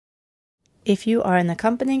If you are an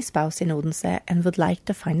accompanying spouse in Odense and would like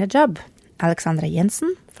to find a job, Alexandra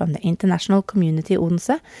Jensen from the International Community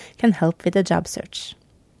Odense can help with the job search.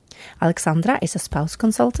 Alexandra is a spouse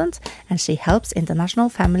consultant and she helps international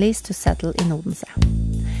families to settle in Odense.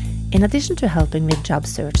 In addition to helping with job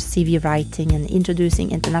search, CV writing and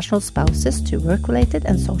introducing international spouses to work-related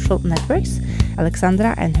and social networks,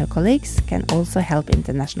 Alexandra and her colleagues can also help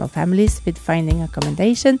international families with finding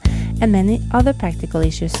accommodation and many other practical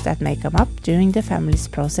issues that may come up during the family's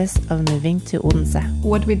process of moving to Odense.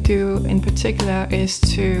 What we do in particular is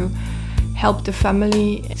to help the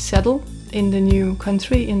family settle in the new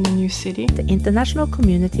country, in the new city. The International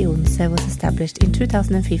Community Odense was established in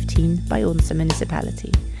 2015 by Odense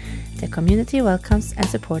Municipality. The community welcomes and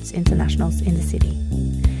supports internationals in the city.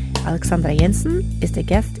 Alexandra Jensen is the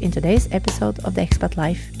guest in today's episode of the Expat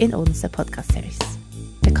Life in Odense podcast series.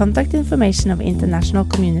 The contact information of International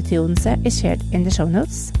Community Odense is shared in the show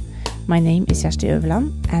notes. My name is Kjersti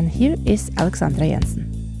Øverland and here is Alexandra Jensen.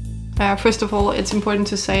 First of all, it's important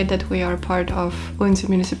to say that we are part of Odense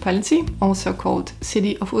Municipality, also called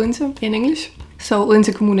City of Odense in English. So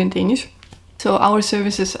Odense Kommune in Danish. So our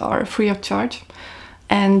services are free of charge.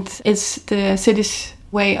 And it's the city's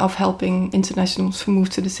way of helping internationals who move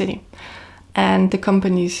to the city and the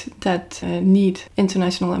companies that need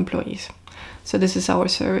international employees. So this is our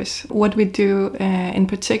service. What we do in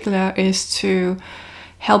particular is to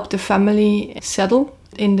help the family settle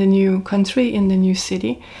in the new country, in the new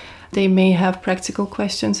city. They may have practical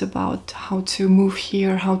questions about how to move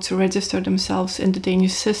here, how to register themselves in the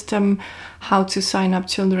Danish system, how to sign up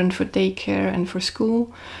children for daycare and for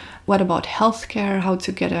school. What about healthcare? How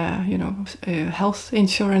to get a health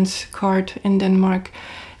insurance card in Denmark?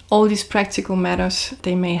 All these practical matters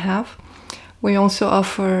they may have. We also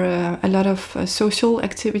offer a lot of social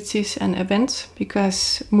activities and events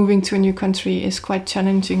because moving to a new country is quite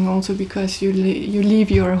challenging. Also because you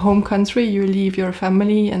leave your home country, you leave your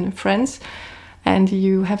family and friends, and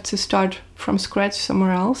you have to start from scratch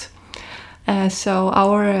somewhere else. So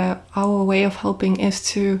our way of helping is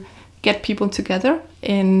to get people together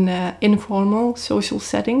in informal social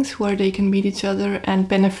settings where they can meet each other and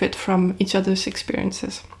benefit from each other's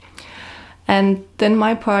experiences. And then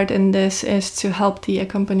my part in this is to help the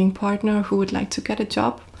accompanying partner who would like to get a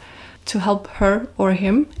job, to help her or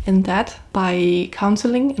him in that by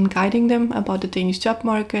counseling and guiding them about the Danish job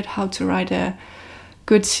market, how to write a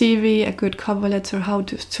good CV, a good cover letter, how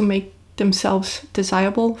to make themselves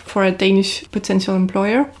desirable for a Danish potential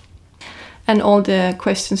employer, and all the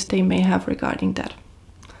questions they may have regarding that.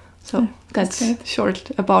 So that's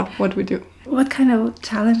short about what we do. What kind of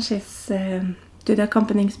challenges do the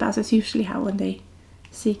accompanying spouses usually have when they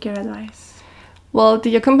seek your advice? Well,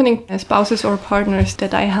 the accompanying spouses or partners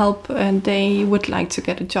that I help, they would like to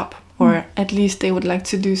get a job, or at least they would like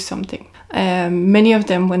to do something. Many of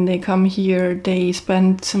them, when they come here, they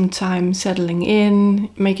spend some time settling in,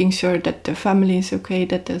 making sure that the family is okay,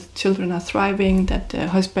 that the children are thriving, that the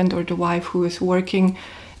husband or the wife who is working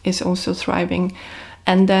is also thriving.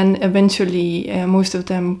 And then eventually most of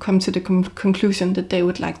them come to the conclusion that they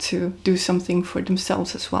would like to do something for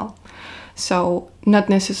themselves as well. So not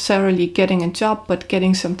necessarily getting a job, but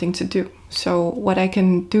getting something to do. So what I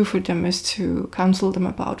can do for them is to counsel them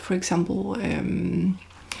about, for example,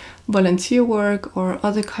 volunteer work or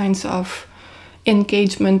other kinds of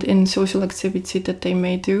engagement in social activity that they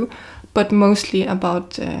may do, but mostly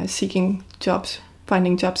about seeking jobs,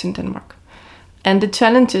 finding jobs in Denmark. And the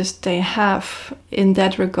challenges they have in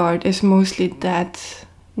that regard is mostly that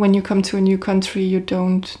when you come to a new country, you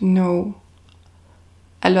don't know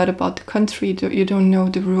a lot about the country, you don't know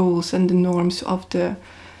the rules and the norms of the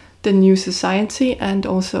new society, and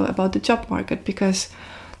also about the job market, because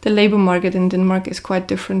the labor market in Denmark is quite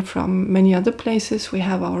different from many other places. We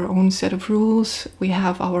have our own set of rules, we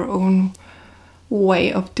have our own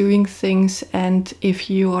way of doing things, and if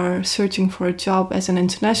you are searching for a job as an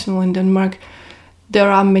international in Denmark, there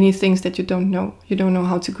are many things that you don't know. You don't know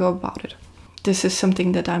how to go about it. This is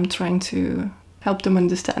something that I'm trying to help them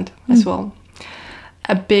understand as well.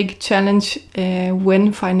 A big challenge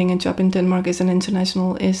when finding a job in Denmark as an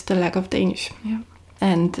international is the lack of Danish. Yeah.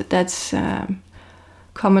 And that's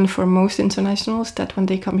common for most internationals, that when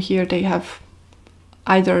they come here they have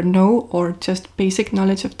either no or just basic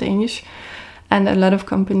knowledge of Danish. And a lot of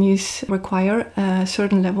companies require a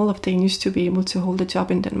certain level of Danish to be able to hold a job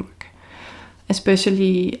in Denmark.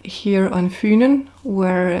 Especially here on Fynen,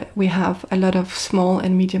 where we have a lot of small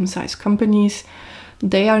and medium-sized companies.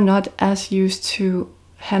 They are not as used to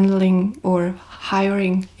handling or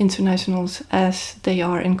hiring internationals as they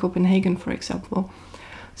are in Copenhagen, for example.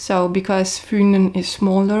 So because Fynen is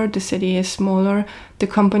smaller, the city is smaller, the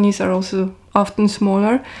companies are also often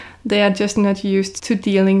smaller, they are just not used to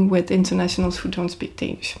dealing with internationals who don't speak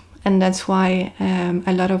Danish. And that's why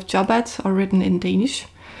a lot of job ads are written in Danish,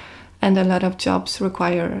 and a lot of jobs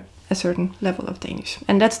require a certain level of Danish.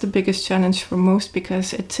 And that's the biggest challenge for most,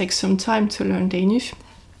 because it takes some time to learn Danish.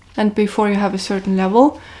 And before you have a certain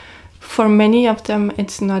level, for many of them,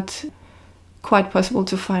 it's not quite possible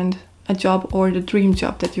to find a job or the dream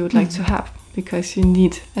job that you would like to have, because you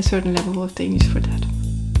need a certain level of Danish for that.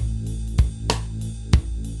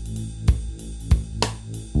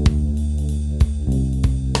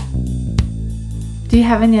 Do you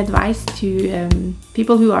have any advice to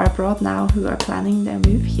people who are abroad now who are planning their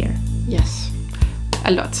move here? Yes,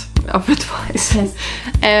 a lot of advice. Yes.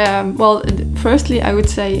 Well, firstly, I would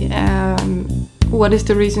say, what is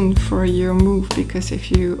the reason for your move? Because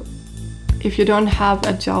if you don't have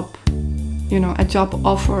a job, a job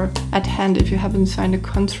offer at hand, if you haven't signed a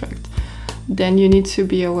contract, then you need to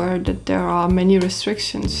be aware that there are many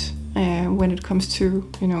restrictions when it comes to,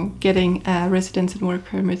 getting a residence and work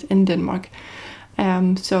permit in Denmark.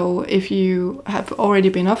 So if you have already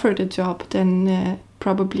been offered a job, then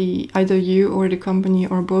probably either you or the company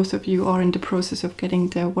or both of you are in the process of getting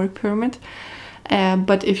the work permit.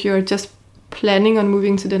 But if you're just planning on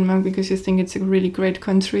moving to Denmark because you think it's a really great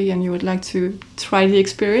country and you would like to try the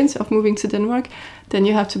experience of moving to Denmark, then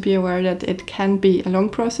you have to be aware that it can be a long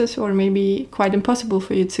process or maybe quite impossible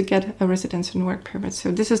for you to get a residence and work permit.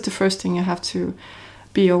 So this is the first thing you have to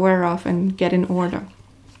be aware of and get in order.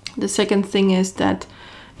 The second thing is that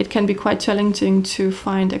it can be quite challenging to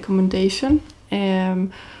find accommodation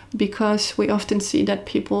because we often see that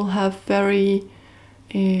people have very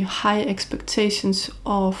high expectations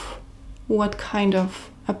of what kind of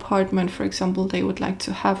apartment, for example, they would like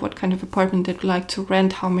to have, what kind of apartment they'd like to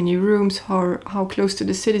rent, how many rooms, how close to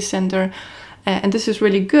the city center. And this is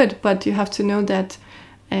really good, but you have to know that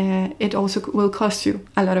it also will cost you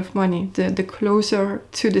a lot of money. The closer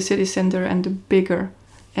to the city center and the bigger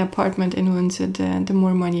apartment in Odense, the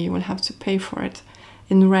more money you will have to pay for it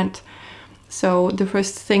in rent. So the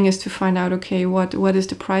first thing is to find out, okay, what is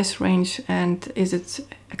the price range and is it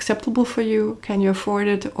acceptable for you? Can you afford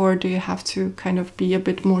it? Or do you have to kind of be a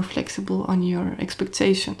bit more flexible on your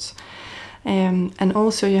expectations? And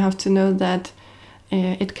also you have to know that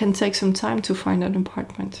it can take some time to find an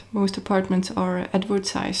apartment. Most apartments are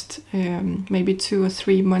advertised maybe 2 or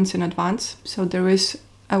 3 months in advance. So there is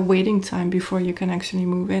a waiting time before you can actually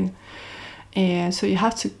move in. So you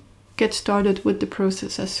have to get started with the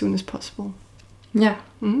process as soon as possible. Yeah.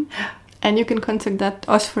 Mm-hmm. And you can contact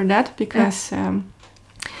us for that, because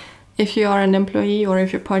if you are an employee or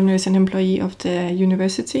if your partner is an employee of the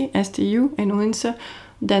university, SDU in Odense,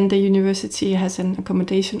 then the university has an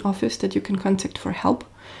accommodation office that you can contact for help.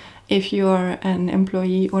 If you are an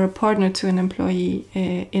employee or a partner to an employee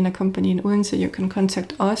in a company in Odense, you can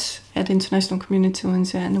contact us at International Community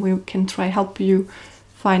Odense and we can try help you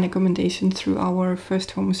find accommodation through our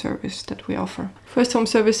First Home service that we offer. First Home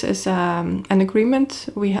service is an agreement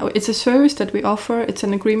we have. It's a service that we offer. It's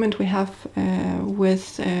an agreement we have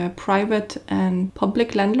with private and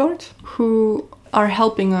public landlords who are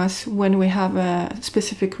helping us when we have a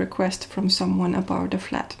specific request from someone about a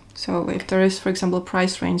flat. So if there is, for example, a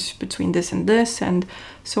price range between this and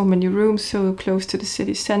so many rooms so close to the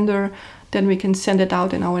city center, then we can send it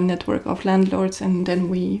out in our network of landlords and then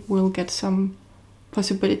we will get some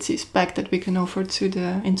possibilities back that we can offer to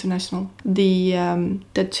the international.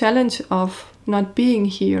 The challenge of not being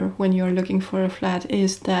here when you're looking for a flat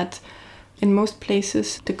is that in most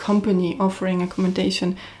places the company offering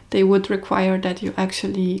accommodation, they would require that you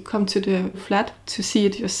actually come to the flat to see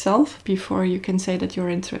it yourself before you can say that you're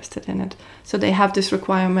interested in it. So they have this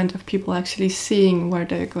requirement of people actually seeing where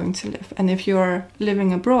they're going to live. And if you're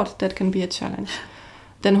living abroad, that can be a challenge.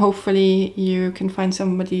 Then hopefully you can find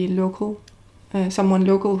somebody local, someone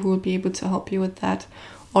local who will be able to help you with that.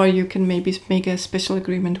 Or you can maybe make a special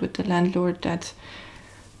agreement with the landlord that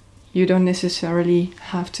you don't necessarily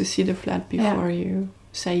have to see the flat before you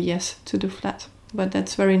say yes to the flat. But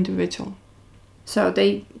that's very individual. So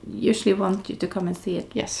they usually want you to come and see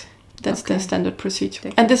it? Yes, that's the standard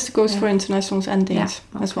procedure. And this goes for internationals and Danes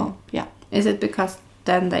as well. Yeah. Is it because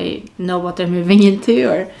then they know what they're moving into,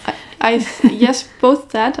 or? Yes, both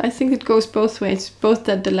that. I think it goes both ways. Both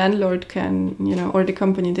that the landlord can, or the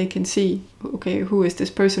company, they can see, okay, who is this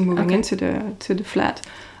person moving into the flat,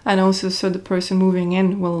 and also so the person moving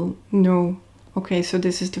in will know, okay, so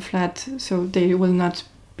this is the flat, so they will not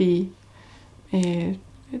be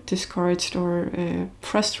discouraged or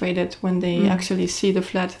frustrated when they actually see the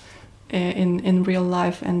flat in real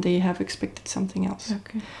life, and they have expected something else.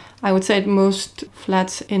 Okay. I would say that most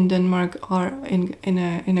flats in Denmark are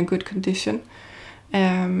in a good condition.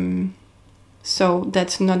 So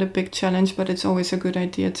that's not a big challenge, but it's always a good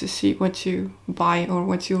idea to see what you buy or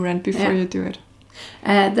what you rent before you do it.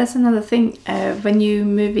 That's another thing. When you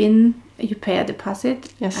move in, you pay a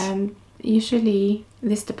deposit. Yes. And usually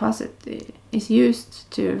this deposit is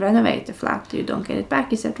used to renovate the flat. You don't get it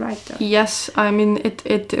back. Is that right? Or? Yes, I mean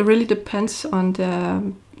it really depends on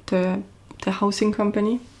the housing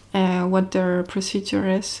company, what their procedure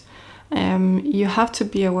is. You have to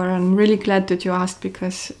be aware. I'm really glad that you asked,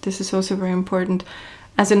 because this is also very important.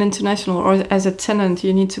 As an international or as a tenant,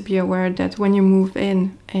 you need to be aware that when you move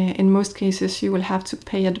in most cases, you will have to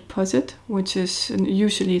pay a deposit, which is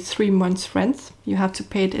usually 3 months' rent. You have to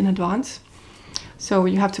pay it in advance. So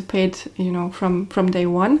you have to pay it, from day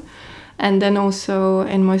one. And then also,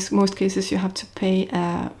 in most cases, you have to pay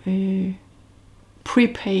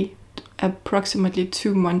prepay approximately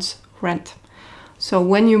 2 months' rent. So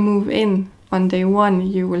when you move in on day one,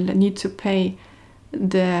 you will need to pay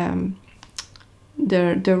the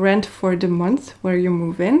rent for the month where you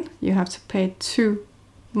move in. You have to pay 2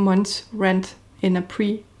 months' rent in a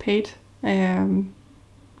prepaid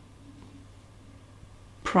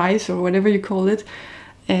price, or whatever you call it.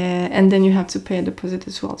 And then you have to pay a deposit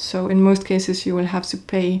as well. So in most cases, you will have to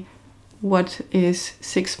pay what is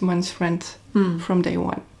 6 months' rent from day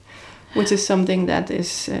one, which is something that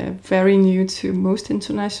is very new to most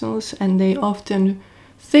internationals, and they often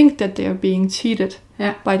think that they are being cheated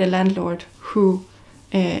by the landlord, who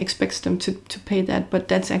expects them to pay that, but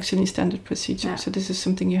that's actually standard procedure. Yeah. So this is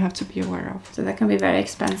something you have to be aware of. So that can be very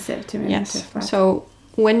expensive to move into a flat. So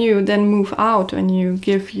when you then move out and you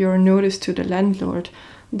give your notice to the landlord,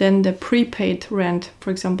 then the prepaid rent,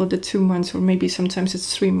 for example, the 2 months, or maybe sometimes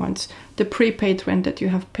it's 3 months, the prepaid rent that you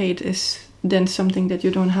have paid is then something that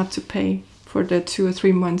you don't have to pay for the 2 or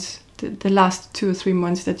 3 months, the last 2 or 3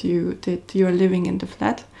 months that you are living in the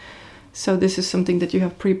flat. So this is something that you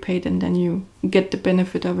have prepaid, and then you get the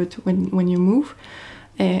benefit of it when you move.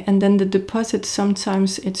 And then the deposit,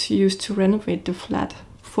 sometimes it's used to renovate the flat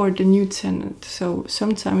for the new tenant. So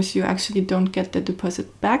sometimes you actually don't get the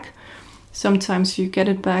deposit back. Sometimes you get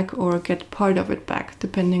it back or get part of it back,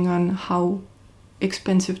 depending on how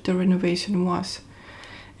expensive the renovation was.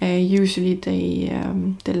 Usually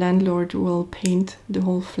the landlord will paint the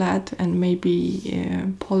whole flat and maybe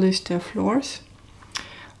polish their floors.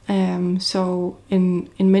 So in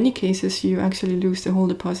many cases, you actually lose the whole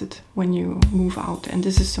deposit when you move out. And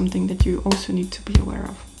this is something that you also need to be aware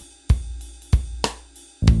of.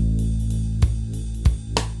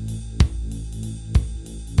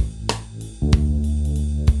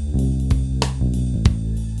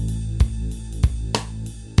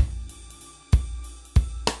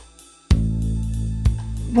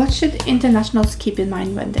 What should internationals keep in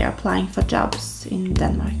mind when they're applying for jobs in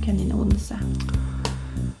Denmark and in Odense?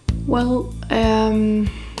 Well,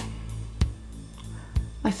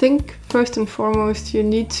 I think first and foremost you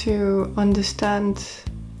need to understand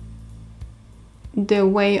the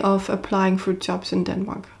way of applying for jobs in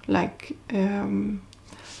Denmark. Like,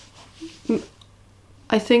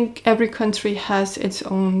 I think every country has its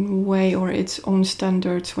own way or its own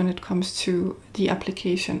standards when it comes to the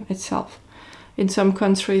application itself. In some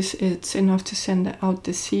countries, it's enough to send out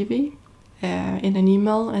the CV in an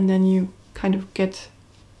email, and then you kind of get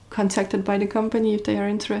contacted by the company if they are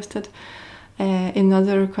interested. In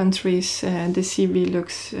other countries, the CV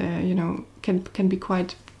looks, can be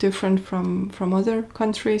quite different from other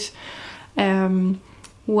countries.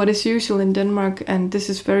 What is usual in Denmark, and this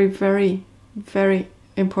is very, very, very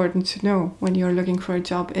important to know when you're looking for a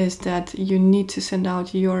job, is that you need to send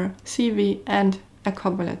out your CV and a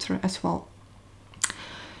cover letter as well.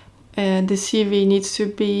 The CV needs to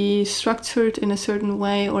be structured in a certain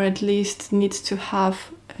way, or at least needs to have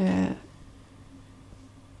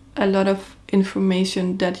a lot of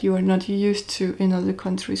information that you are not used to in other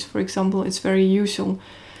countries. For example, it's very usual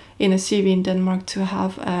in a CV in Denmark to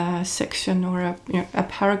have a section or a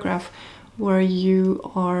paragraph where you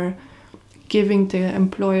are giving the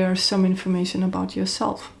employer some information about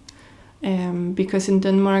yourself. Because in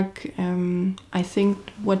Denmark, I think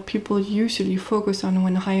what people usually focus on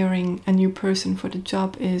when hiring a new person for the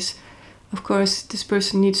job is, of course, this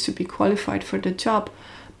person needs to be qualified for the job,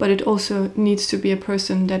 but it also needs to be a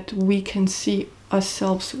person that we can see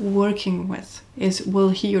ourselves working with. Will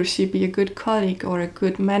he or she be a good colleague or a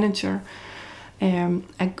good manager,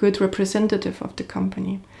 a good representative of the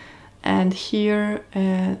company? And here,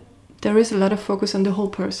 there is a lot of focus on the whole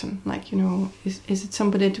person. Like, is it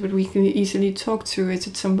somebody that we can easily talk to? Is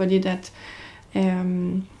it somebody that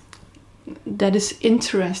that is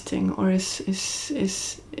interesting or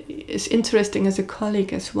is interesting as a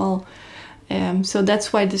colleague as well. So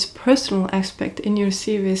that's why this personal aspect in your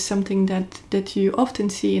CV is something that you often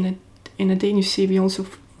see in a Danish CV. Also,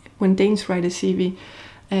 when Danes write a CV,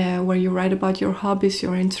 where you write about your hobbies,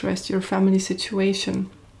 your interests, your family situation.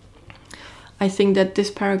 I think that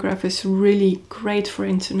this paragraph is really great for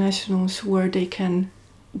internationals, where they can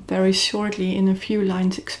very shortly, in a few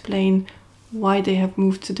lines, explain why they have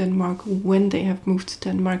moved to Denmark, when they have moved to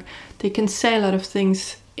Denmark. They can say a lot of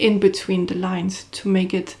things in between the lines to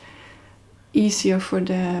make it easier for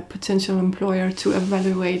the potential employer to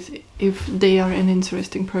evaluate if they are an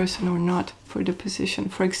interesting person or not for the position.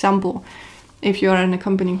 For example, if you are an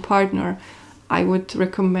accompanying partner, I would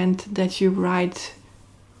recommend that you write,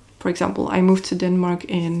 for example, I moved to Denmark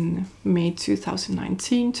in May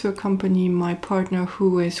 2019 to accompany my partner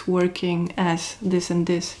who is working as this and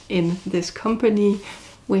this in this company.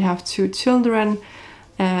 We have 2 children.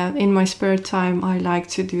 In my spare time, I like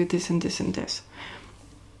to do this and this and this.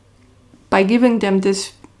 By giving them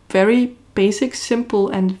this very basic, simple,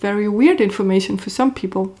 and very weird information for some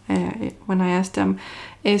people, when I ask them,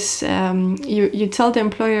 is you tell the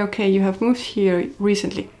employer, okay, you have moved here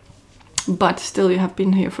recently, but still you have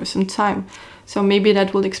been here for some time. So maybe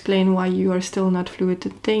that will explain why you are still not fluent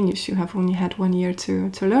in Danish. You have only had 1 year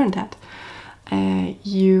to learn that.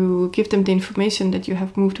 You give them the information that you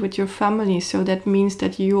have moved with your family, so that means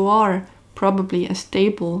that you are probably a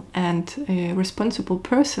stable and responsible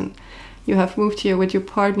person. You have moved here with your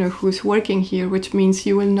partner who is working here, which means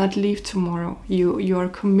you will not leave tomorrow. You are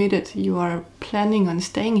committed. You are planning on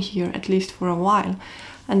staying here at least for a while.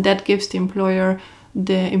 And that gives the employer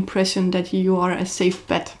the impression that you are a safe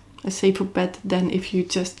bet. A safer bet than if you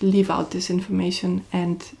just leave out this information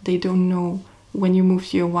and they don't know when you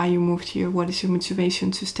moved here, why you moved here, what is your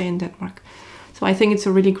motivation to stay in Denmark. So I think it's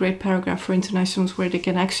a really great paragraph for internationals where they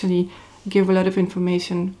can actually give a lot of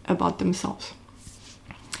information about themselves.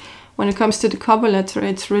 When it comes to the cover letter,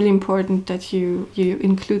 it's really important that you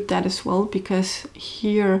include that as well, because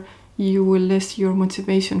here you will list your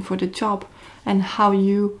motivation for the job and how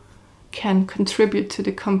you can contribute to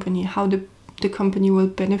the company, how the company will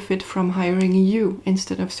benefit from hiring you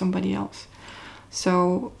instead of somebody else.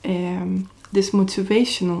 So this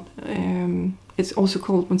motivational, it's also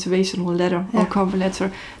called motivational letter or cover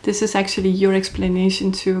letter. This is actually your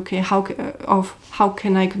explanation to, okay, how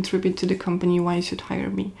can I contribute to the company, why you should hire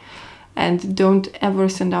me. And don't ever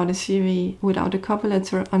send out a CV without a cover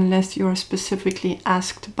letter unless you are specifically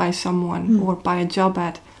asked by someone or by a job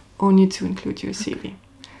ad only to include your CV. Okay.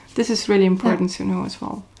 This is really important to know as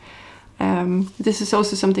well. This is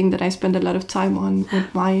also something that I spend a lot of time on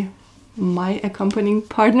with my accompanying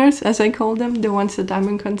partners, as I call them, the ones that I'm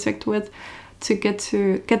in contact with, to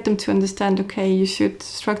get them to understand, okay, you should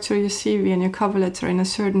structure your CV and your cover letter in a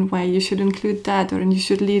certain way. You should include that, or you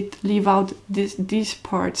should leave out these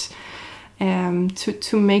parts,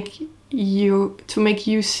 to make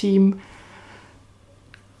you seem.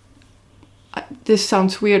 This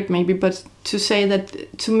sounds weird, maybe, but to say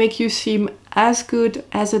that to make you seem as good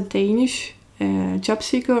as a Danish job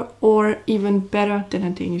seeker, or even better than a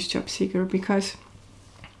Danish job seeker, because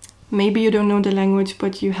maybe you don't know the language,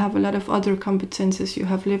 but you have a lot of other competences. You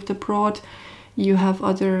have lived abroad, you have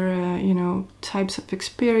other types of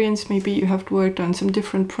experience. Maybe you have worked on some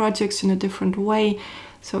different projects in a different way.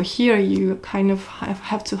 So here you kind of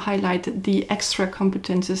have to highlight the extra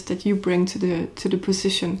competences that you bring to the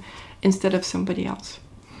position instead of somebody else.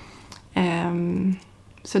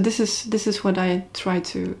 So this is what I try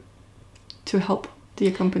to help the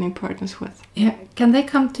accompanying partners with. Yeah, can they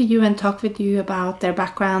come to you and talk with you about their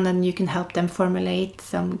background, and you can help them formulate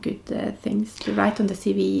some good things to write on the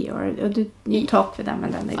CV, or do you talk with them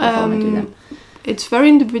and then they go home and do them? It's very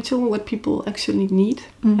individual what people actually need.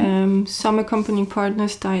 Mm-hmm. Some accompanying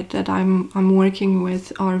partners that I'm working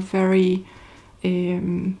with are very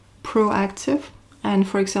proactive. And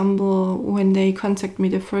for example, when they contact me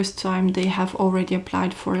the first time, they have already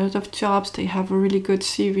applied for a lot of jobs. They have a really good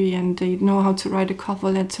CV and they know how to write a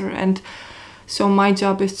cover letter. And so my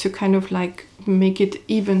job is to kind of like make it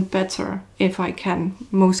even better if I can.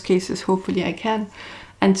 Most cases, hopefully I can.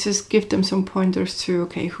 And just give them some pointers to,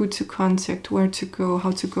 okay, who to contact, where to go,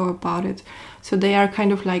 how to go about it. So they are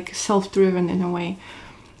kind of like self-driven in a way.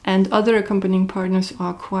 And other accompanying partners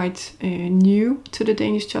are quite new to the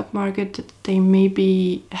Danish job market. They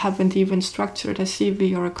maybe haven't even structured a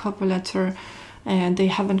CV or a cover letter, and they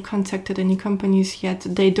haven't contacted any companies yet.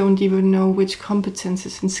 They don't even know which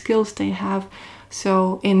competences and skills they have.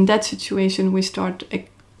 So in that situation, we start,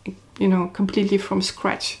 completely from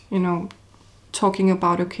scratch. talking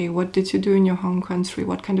about, okay, what did you do in your home country?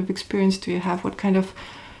 What kind of experience do you have? What kind of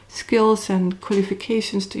skills and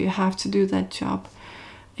qualifications do you have to do that job?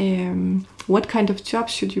 What kind of job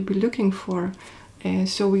should you be looking for?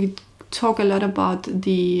 So we talk a lot about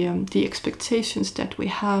the expectations that we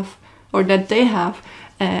have, or that they have,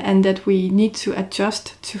 and that we need to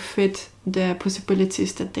adjust to fit the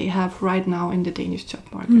possibilities that they have right now in the Danish job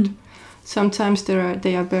market. Sometimes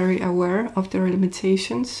they are very aware of their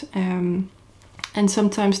limitations, and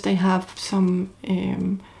sometimes they have some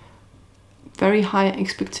very high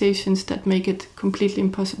expectations that make it completely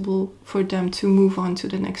impossible for them to move on to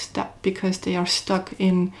the next step, because they are stuck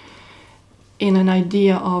in an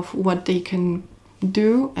idea of what they can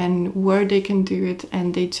do and where they can do it,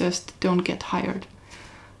 and they just don't get hired.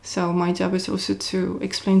 So my job is also to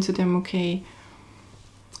explain to them, okay,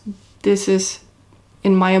 this is,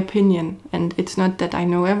 in my opinion, and it's not that I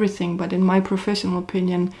know everything, but in my professional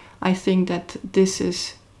opinion, I think that this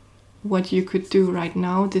is what you could do right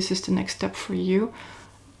now. This is the next step for you.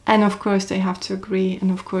 And of course they have to agree,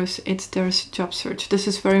 and of course it's their job search. This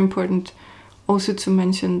is very important also to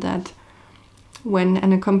mention, that when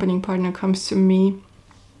an accompanying partner comes to me,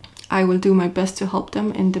 I will do my best to help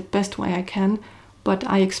them in the best way I can, but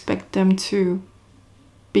I expect them to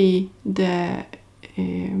be the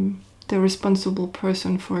responsible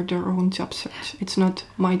person for their own job search. It's not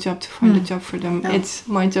my job to find a job for them. No. It's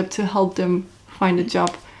my job to help them find a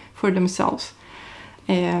job for themselves.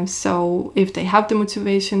 So if they have the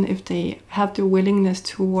motivation, if they have the willingness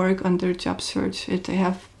to work on their job search, if they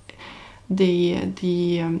have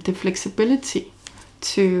the flexibility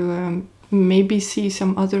to maybe see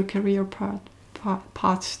some other career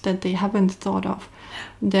paths that they haven't thought of,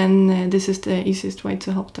 then this is the easiest way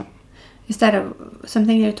to help them. Is that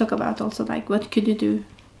something you talk about also, like what could you do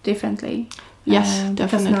differently? Yes,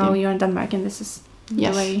 definitely. Because now you're in Denmark and this is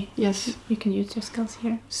the way yes. you can use your skills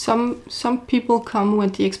here. Some people come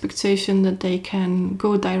with the expectation that they can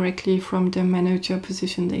go directly from the manager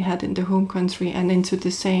position they had in the home country and into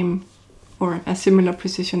the same or a similar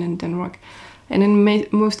position in Denmark. And in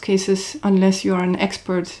most cases, unless you are an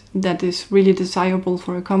expert that is really desirable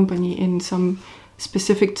for a company in some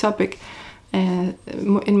specific topic,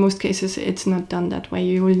 in most cases it's not done that way.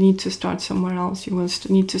 You will need to start somewhere else. You will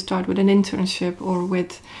need to start with an internship or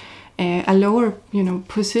with a lower,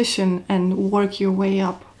 position, and work your way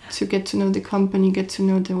up to get to know the company, get to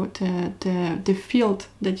know the field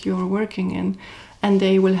that you are working in, and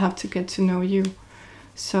they will have to get to know you.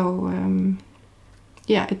 So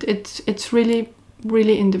it's really,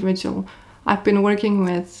 really individual. I've been working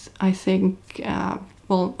with, I think,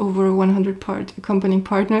 over 100 accompanying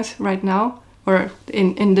partners right now, or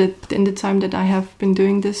in the time that I have been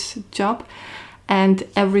doing this job, and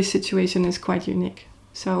every situation is quite unique.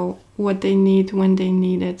 So what they need, when they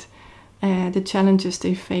need it, the challenges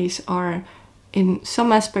they face are in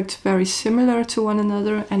some aspects very similar to one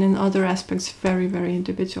another, and in other aspects very, very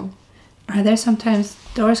individual. Are there sometimes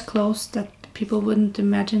doors closed that people wouldn't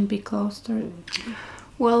imagine be closed? Or?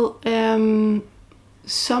 Well,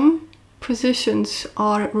 some positions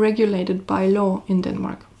are regulated by law in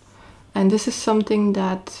Denmark. And this is something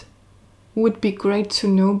that would be great to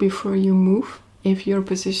know before you move. If your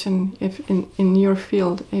position, if in your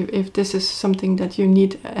field, if this is something that you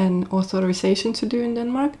need an authorization to do in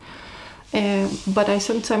Denmark. But I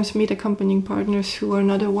sometimes meet accompanying partners who are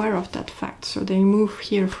not aware of that fact. So they move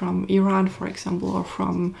here from Iran, for example, or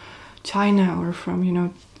from China, or from,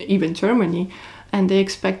 even Germany, and they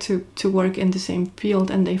expect to work in the same field,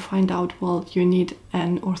 and they find out, well, you need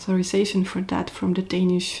an authorization for that from the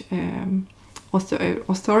Danish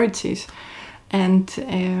authorities. And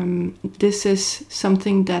this is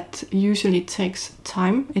something that usually takes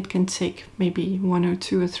time. It can take maybe 1 or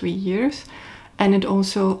 2 or 3 years. And it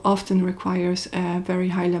also often requires a very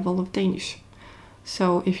high level of Danish.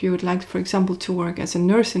 So if you would like, for example, to work as a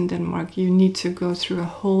nurse in Denmark, you need to go through a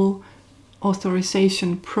whole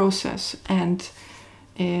authorization process, and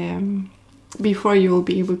before you will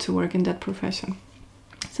be able to work in that profession.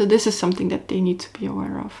 So this is something that they need to be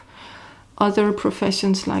aware of. Other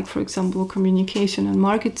professions, like for example communication and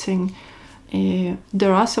marketing,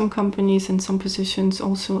 there are some companies and some positions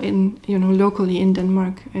also in locally in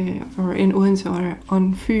Denmark or in Odense or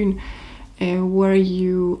on Fyn, where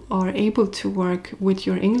you are able to work with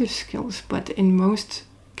your English skills, but in most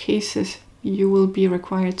cases you will be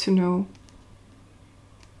required to know,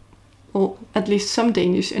 or at least some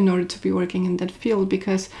Danish, in order to be working in that field,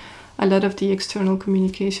 because a lot of the external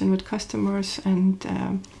communication with customers and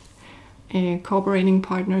cooperating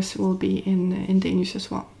partners will be in Danish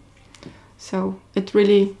as well. So it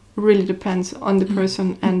really, really depends on the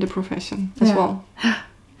person and the profession as well.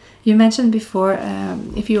 You mentioned before,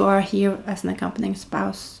 if you are here as an accompanying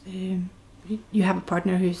spouse, you have a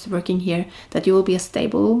partner who's working here, that you will be a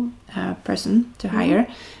stable person to hire.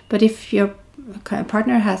 But if your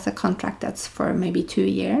partner has a contract that's for maybe 2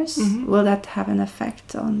 years, will that have an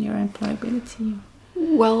effect on your employability?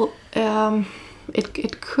 Well,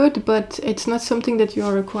 it could, but it's not something that you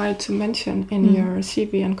are required to mention in your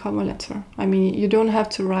CV and cover letter. I mean, you don't have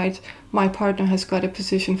to write, my partner has got a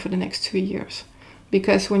position for the next 2 years.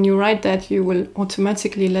 Because when you write that, you will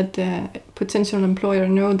automatically let the potential employer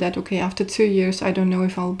know that, okay, after 2 years, I don't know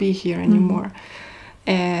if I'll be here anymore.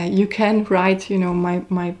 You can write,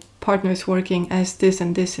 my partner is working as this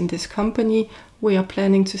and this in this company. We are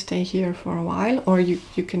planning to stay here for a while. Or you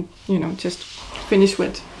can, just finish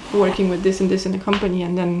with working with this and this in the company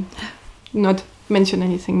and then not mention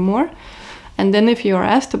anything more. And then if you are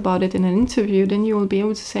asked about it in an interview, then you will be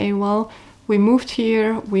able to say, well, we moved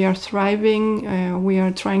here, we are thriving, we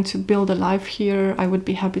are trying to build a life here. I would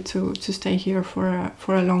be happy to stay here for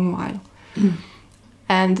a long while.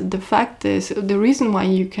 And the fact is, the reason why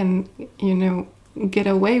you can, get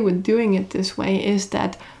away with doing it this way is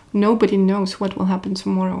that nobody knows what will happen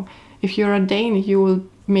tomorrow. If you're a Dane, you will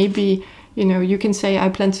maybe, you can say, I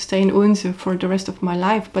plan to stay in Odense for the rest of my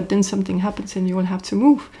life, but then something happens and you will have to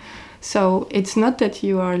move. So it's not that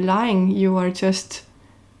you are lying, you are just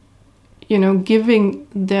giving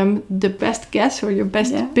them the best guess or your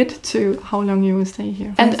best bit to how long you will stay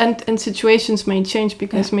here. And situations may change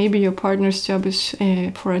because maybe your partner's job is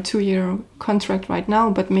for a 2-year contract right now,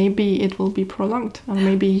 but maybe it will be prolonged. Or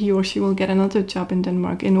maybe he or she will get another job in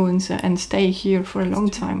Denmark, in Odense, and stay here for a long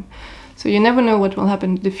time. So you never know what will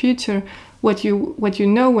happen in the future. What you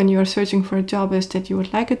know when you are searching for a job is that you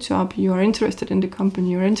would like a job, you are interested in the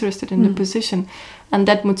company, you're interested in the position, and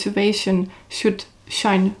that motivation should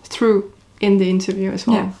shine through in the interview as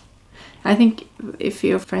well. Yeah. I think if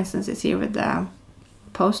you, for instance, is here with a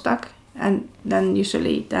postdoc, and then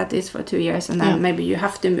usually that is for 2 years, and then maybe you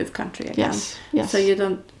have to move country again. Yes. So you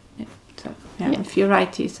don't. If you're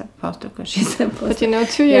right, he's a postdoc or she's a postdoc. But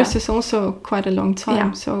 2 years is also quite a long time.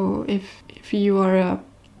 Yeah. So if you are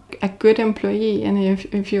a good employee and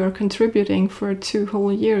if you are contributing for 2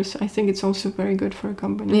 whole years, I think it's also very good for a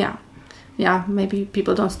company. Yeah, maybe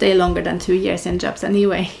people don't stay longer than 2 years in jobs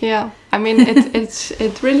anyway. Yeah, I mean,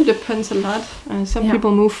 it really depends a lot. Some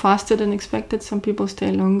people move faster than expected. Some people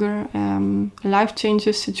stay longer. Life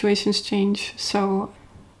changes, situations change. So,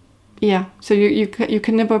 so you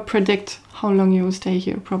can never predict how long you will stay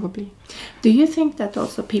here, probably. Do you think that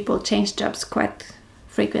also people change jobs quite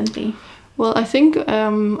frequently? Well, I think,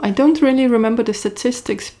 I don't really remember the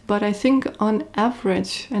statistics, but I think on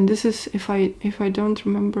average, and this is if I don't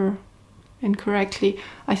remember incorrectly,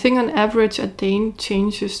 I think on average a Dane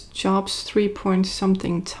changes jobs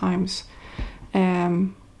 3-point-something times,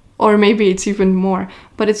 or maybe it's even more,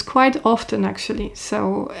 but it's quite often actually.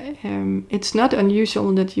 So it's not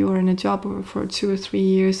unusual that you are in a job for 2 or 3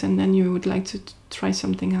 years and then you would like to try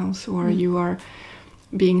something else, or you are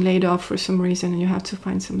being laid off for some reason and you have to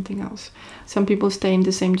find something else. Some people stay in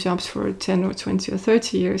the same jobs for 10 or 20 or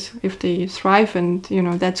 30 years if they thrive, and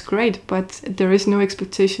that's great, but there is no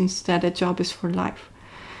expectations that a job is for life.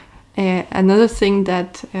 Another thing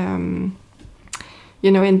that in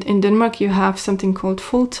Denmark you have something called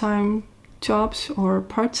full-time jobs or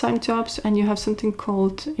part-time jobs, and you have something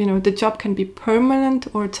called, the job can be permanent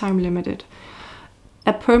or time limited.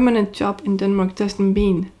 A permanent job in Denmark doesn't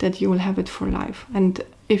mean that you will have it for life. And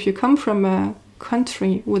if you come from a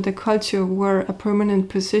country with a culture where a permanent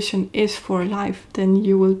position is for life, then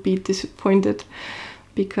you will be disappointed.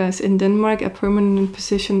 Because in Denmark, a permanent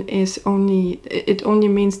position only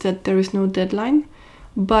means that there is no deadline.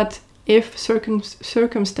 But if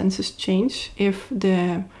circumstances change, if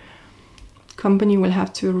the company will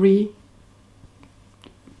have to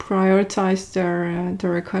prioritize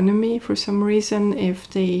their economy for some reason, if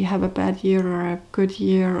they have a bad year or a good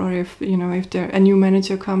year, or if a new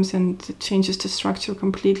manager comes and changes the structure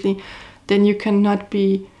completely, then you cannot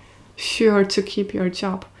be sure to keep your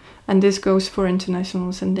job. And this goes for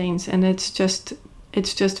internationals and Danes, and it's just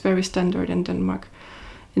very standard in Denmark.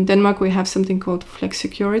 In Denmark we have something called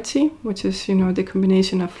flexicurity, which is the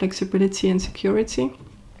combination of flexibility and security,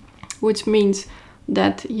 which means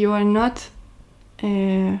that you are not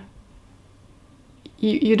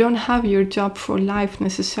you don't have your job for life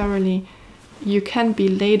necessarily. You can be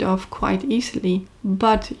laid off quite easily,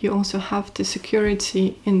 but you also have the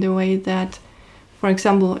security in the way that, for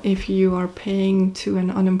example, if you are paying to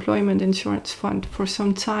an unemployment insurance fund for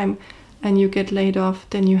some time and you get laid off,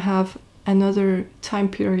 then you have another time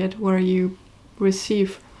period where you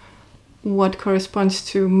receive what corresponds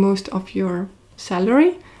to most of your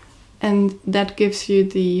salary, and that gives you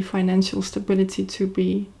the financial stability to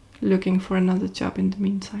be looking for another job in the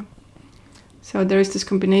meantime. So there is this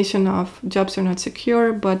combination of jobs are not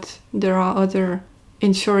secure, but there are other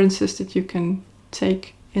insurances that you can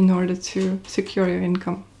take in order to secure your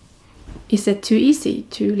income. Is it too easy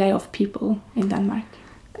to lay off people in Denmark?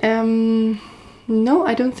 No,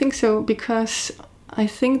 I don't think so, because I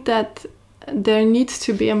think that there needs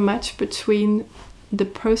to be a match between the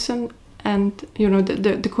person and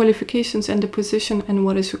the qualifications and the position and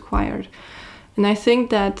what is required. And I think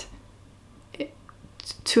that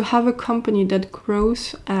to have a company that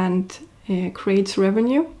grows and creates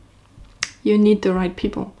revenue, you need the right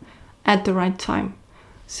people at the right time.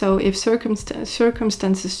 So if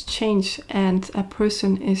circumstances change and a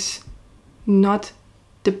person is not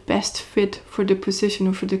the best fit for the position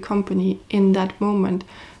or for the company in that moment,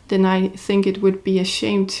 then I think it would be a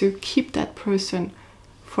shame to keep that person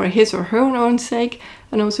for his or her own sake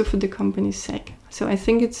and also for the company's sake. So I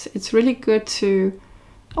think it's really good to,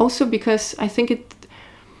 also because I think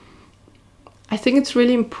it's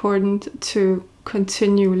really important to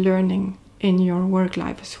continue learning in your work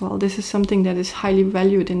life as well. This is something that is highly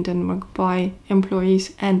valued in Denmark by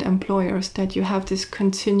employees and employers, that you have this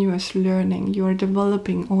continuous learning. You are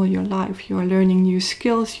developing all your life. You are learning new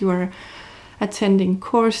skills. You are attending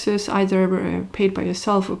courses, either paid by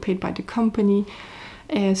yourself or paid by the company.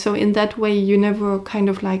 So in that way, you never kind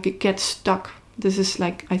of like get stuck. This is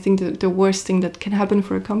like, I think the worst thing that can happen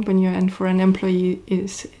for a company and for an employee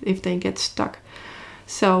is if they get stuck.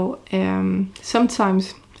 So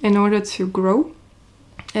sometimes in order to grow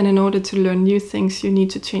and in order to learn new things, you need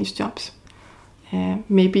to change jobs.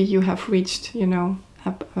 Maybe you have reached, a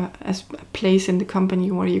place in the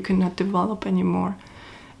company where you cannot develop anymore.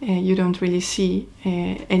 You don't really see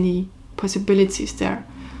any possibilities there.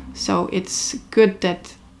 So it's good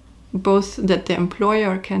that both that the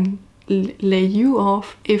employer can lay you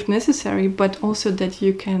off if necessary, but also that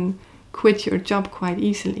you can quit your job quite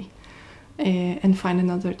easily and find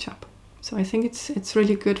another job. So I think it's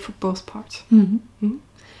really good for both parts. Mm-hmm. Mm-hmm.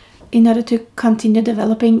 In order to continue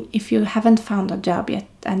developing, if you haven't found a job yet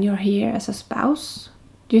and you're here as a spouse,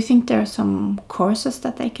 do you think there are some courses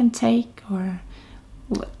that they can take, or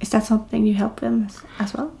is that something you help them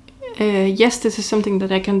as well? Yes, this is something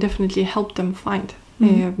that I can definitely help them find.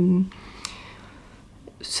 Mm-hmm.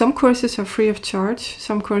 Some courses are free of charge.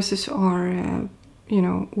 Some courses are,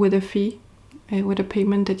 with a fee. With a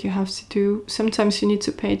payment that you have to do. Sometimes you need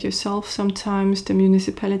to pay it yourself. Sometimes the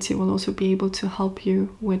municipality will also be able to help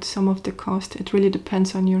you with some of the cost. It really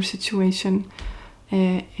depends on your situation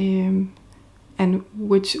and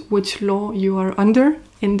which law you are under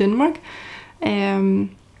in Denmark.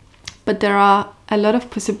 But there are a lot of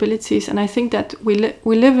possibilities, and I think that we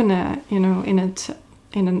live in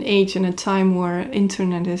an age, in a time where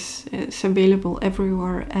internet is available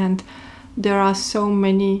everywhere, and there are so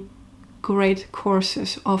many great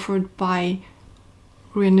courses offered by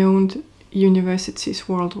renowned universities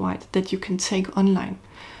worldwide that you can take online,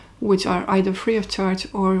 which are either free of charge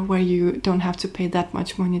or where you don't have to pay that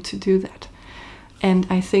much money to do that. And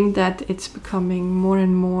I think that it's becoming more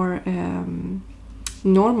and more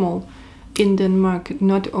normal in Denmark,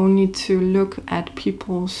 not only to look at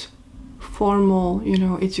people's formal,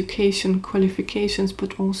 education qualifications,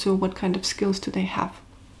 but also what kind of skills do they have.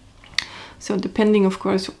 So depending, of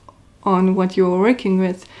course, on what you're working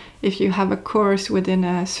with, if you have a course within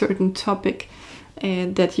a certain topic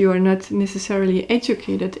that you are not necessarily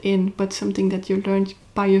educated in, but something that you learned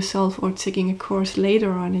by yourself or taking a course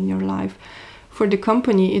later on in your life, for the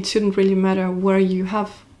company it shouldn't really matter where you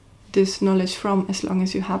have this knowledge from, as long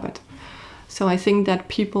as you have it. So I think that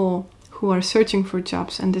people who are searching for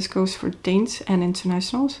jobs, and this goes for Danes and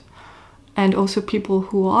internationals, and also people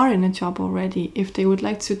who are in a job already, if they would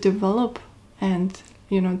like to develop and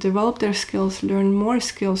develop their skills, learn more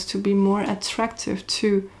skills to be more attractive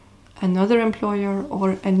to another employer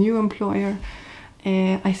or a new employer,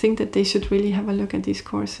 I think that they should really have a look at these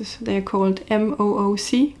courses. They are called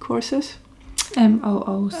MOOC courses.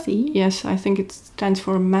 MOOC? Yes, I think it stands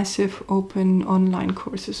for Massive Open Online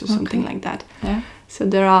Courses or something like that. Yeah. So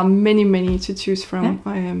there are many to choose from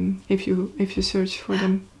if you search for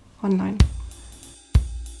them online.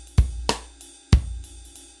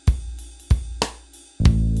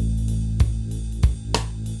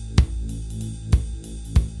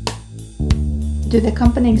 Do the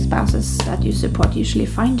accompanying spouses that you support usually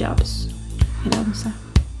find jobs in Odense?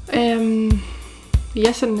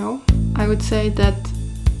 Yes and no. I would say that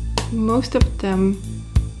most of them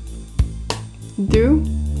do.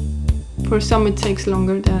 For some it takes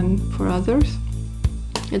longer than for others.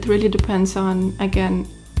 It really depends on, again,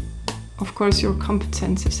 of course, your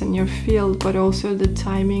competences in your field, but also the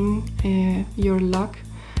timing, your luck,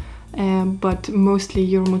 but mostly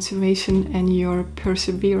your motivation and your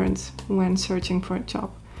perseverance when searching for a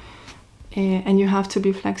job. And you have to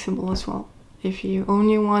be flexible as well. If you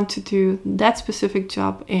only want to do that specific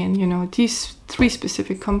job in, these 3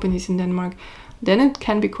 specific companies in Denmark, then it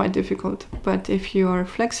can be quite difficult. But if you are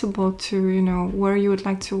flexible to, where you would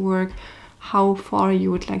like to work, how far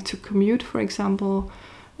you would like to commute, for example,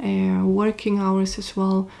 working hours as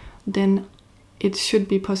well, then it should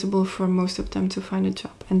be possible for most of them to find a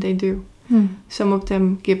job, and they do. Some of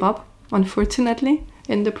them give up, unfortunately,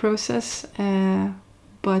 in the process,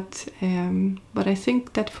 but I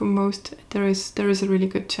think that for most there is a really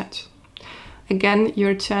good chance. Again,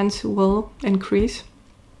 your chance will increase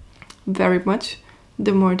very much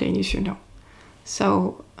the more Danish you know.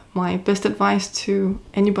 So my best advice to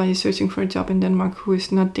anybody searching for a job in Denmark who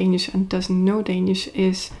is not Danish and doesn't know Danish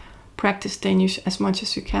is practice Danish as much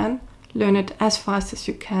as you can. Learn it as fast as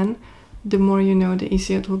you can. The more you know, the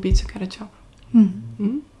easier it will be to get a job.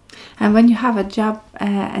 And when you have a job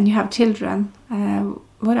and you have children,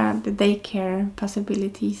 what are the daycare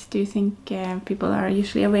possibilities? Do you think people are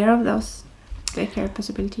usually aware of those daycare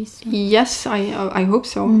possibilities? Yes, I hope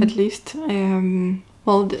so, at least.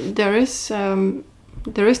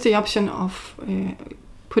 There is the option of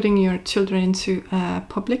putting your children into a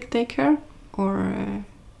public daycare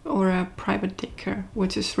or a private daycare,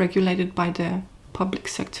 which is regulated by the public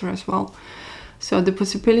sector as well. So the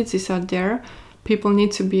possibilities are there. People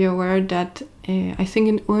need to be aware that I think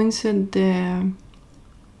in Odense the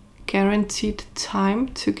guaranteed time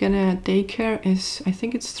to get a daycare is, I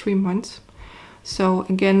think it's 3 months. So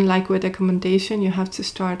again, like with accommodation, you have to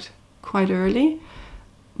start quite early,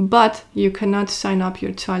 but you cannot sign up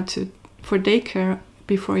your child for daycare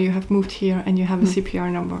before you have moved here and you have a CPR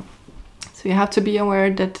number. So you have to be aware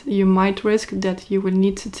that you might risk that you will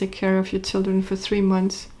need to take care of your children for 3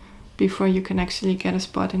 months before you can actually get a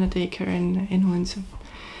spot in a daycare in Odense.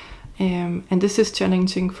 And this is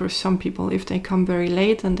challenging for some people. If they come very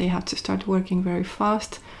late and they have to start working very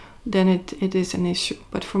fast, then it is an issue.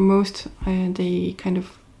 But for most, they kind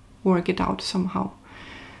of work it out somehow.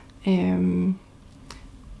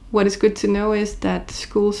 What is good to know is that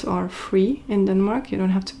schools are free in Denmark. You don't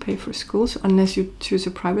have to pay for schools unless you choose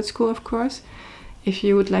a private school, of course. If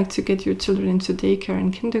you would like to get your children into daycare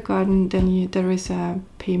and kindergarten, then there is a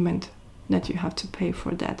payment that you have to pay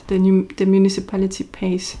for that. The municipality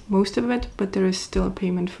pays most of it, but there is still a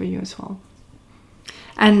payment for you as well.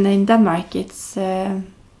 And in Denmark, it's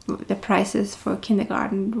the prices for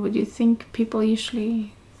kindergarten. Would you think people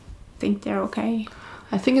usually think they're okay?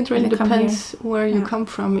 I think it really depends where you come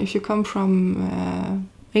from. If you come from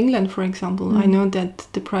England, for example, I know that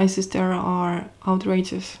the prices there are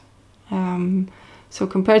outrageous. So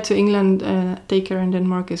compared to England, daycare in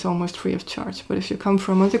Denmark is almost free of charge. But if you come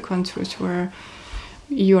from other countries where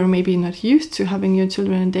you are maybe not used to having your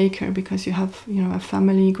children in daycare because you have, a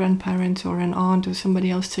family, grandparents or an aunt or somebody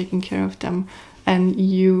else taking care of them, and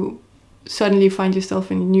you suddenly find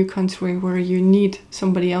yourself in a new country where you need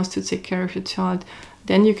somebody else to take care of your child,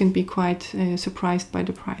 then you can be quite surprised by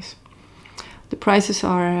the price. The prices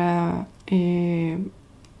are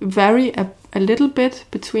vary a little bit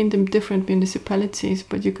between the different municipalities,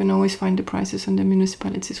 but you can always find the prices on the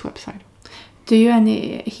municipality's website. Do you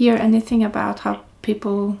hear anything about how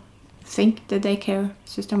people think the daycare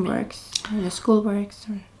system works, or the school works?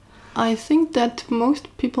 Or? I think that most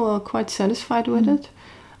people are quite satisfied with it.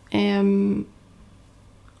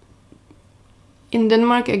 In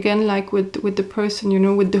Denmark, again, like with the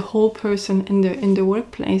person, with the whole person in the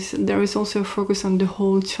workplace, there is also a focus on the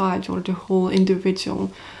whole child or the whole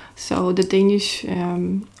individual. So the Danish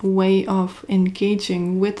way of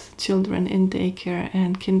engaging with children in daycare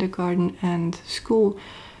and kindergarten and school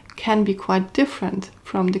can be quite different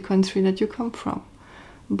from the country that you come from.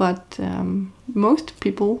 But most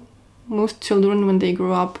children, when they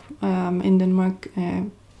grow up in Denmark,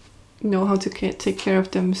 know how to take care of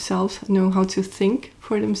themselves, know how to think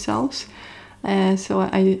for themselves. So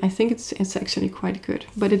I think it's actually quite good.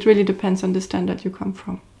 But it really depends on the standard you come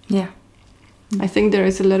from. Yeah. I think there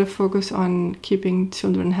is a lot of focus on keeping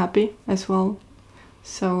children happy as well.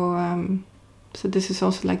 So this is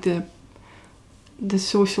also like the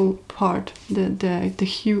social part, the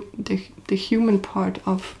human part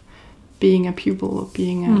of being a pupil, or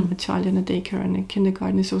being a child in a daycare and a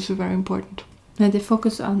kindergarten is also very important. And they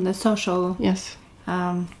focus on the social,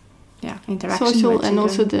 interaction. Social and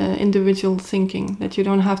also the individual thinking, that you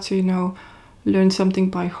don't have to, learn something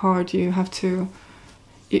by heart. You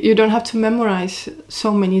don't have to memorize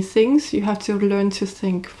so many things. You have to learn to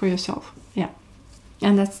think for yourself. Yeah.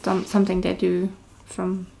 And that's something they do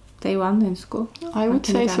from day one in school? I would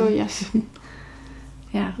say so, yes.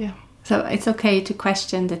 Yeah. Yeah. So it's okay to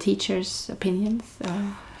question the teacher's opinions?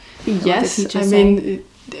 Yes, I mean,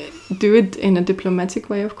 do it in a diplomatic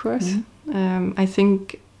way, of course. I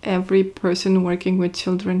think every person working with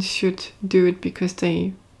children should do it because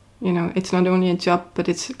they, you know, it's not only a job, but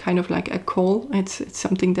it's kind of like a call. It's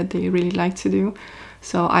something that they really like to do.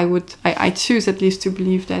 So I choose at least to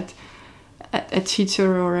believe that a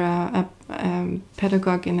teacher or a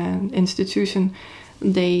pedagogue in an institution,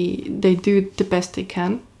 they do the best they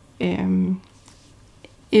can.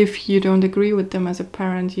 If you don't agree with them as a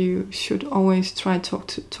parent, you should always try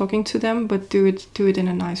talking to them, but do it in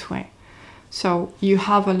a nice way. So you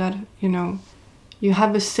have a lot, you know, you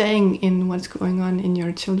have a saying in what's going on in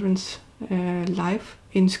your children's life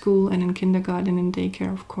in school and in kindergarten and in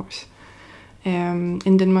daycare, of course.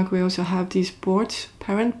 In Denmark, we also have these boards,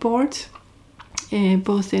 parent boards,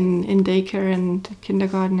 both in daycare and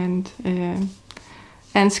kindergarten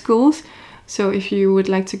and schools. So if you would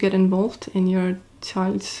like to get involved in your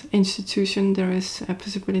child's institution, there is a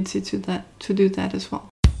possibility to do that as well.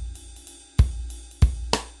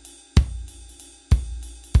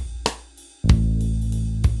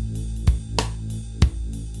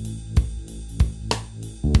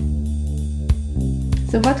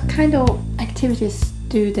 So what kind of activities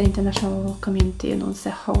do the international community in Odense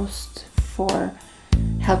host for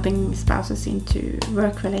helping spouses into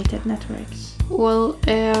work-related networks? Well,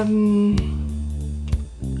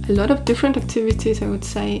 a lot of different activities, I would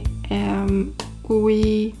say.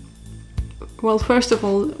 Well, first of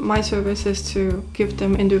all, my service is to give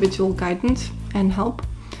them individual guidance and help.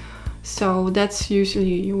 So that's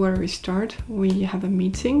usually where we start. We have a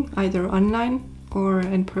meeting, either online or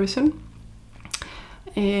in person,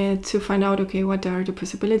 to find out, okay, what are the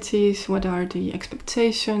possibilities, what are the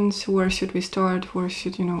expectations, where should we start, where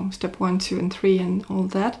should, you know, step 1, 2, and 3, and all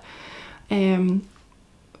that.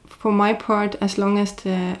 For my part, as long as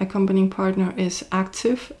the accompanying partner is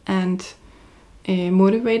active and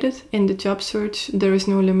motivated in the job search, there is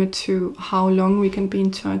no limit to how long we can be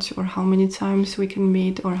in touch, or how many times we can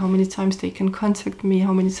meet, or how many times they can contact me,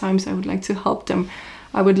 how many times I would like to help them.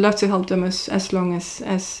 I would love to help them as long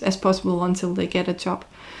as possible until they get a job.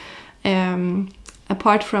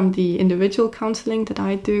 Apart from the individual counseling that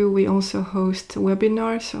I do, we also host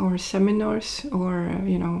webinars or seminars or,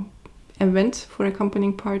 you know, events for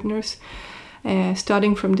accompanying partners.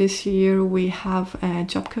 Starting from this year, we have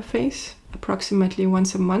job cafes approximately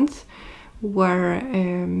once a month, where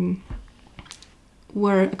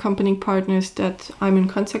accompanying partners that I'm in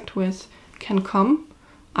contact with can come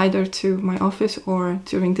either to my office, or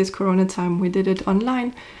during this corona time we did it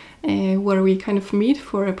online, where we kind of meet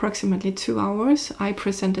for approximately 2 hours. I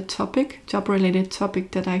present a topic, job-related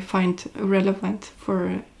topic that I find relevant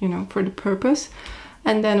for, you know, for the purpose.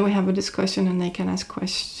 And then we have a discussion, and they can ask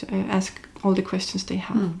all the questions they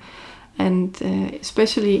have. And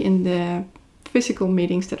especially in the physical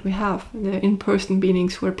meetings that we have, the in-person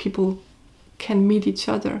meetings where people can meet each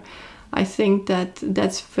other, I think that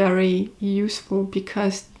that's very useful,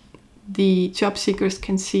 because the job seekers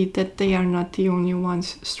can see that they are not the only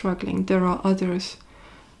ones struggling. There are others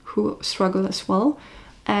who struggle as well.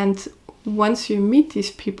 And once you meet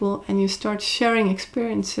these people and you start sharing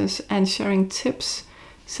experiences and sharing tips,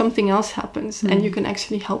 something else happens, and you can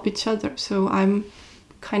actually help each other. So I'm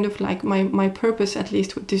kind of like, my purpose, at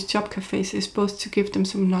least with this job cafes, is both to give them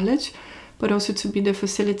some knowledge, but also to be the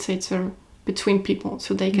facilitator between people,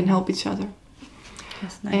 so they can help each other.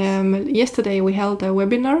 That's nice. Yesterday we held a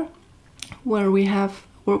webinar where we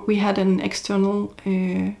had an external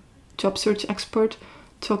job search expert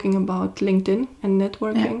talking about LinkedIn and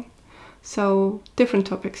networking. Yeah. So different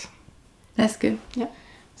topics. That's good. Yeah.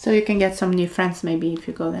 So you can get some new friends maybe if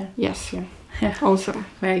you go there. Yes. Yeah. Also.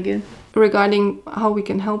 Very good. Regarding how we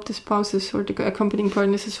can help the spouses or the accompanying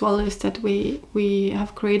partners as well, is that we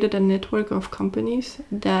have created a network of companies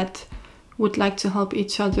that would like to help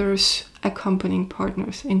each other's accompanying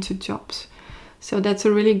partners into jobs. So that's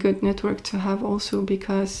a really good network to have also,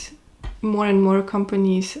 because more and more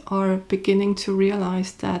companies are beginning to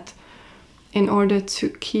realize that in order to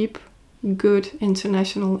keep good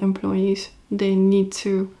international employees, they need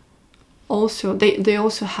to also, they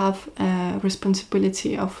also have a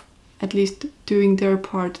responsibility of at least doing their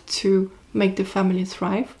part to make the family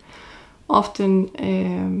thrive.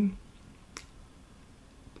 Often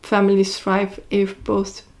families thrive if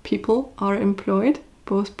both people are employed,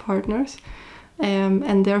 both partners,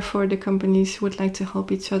 and therefore the companies would like to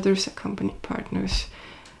help each other's accompanying partners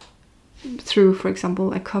through, for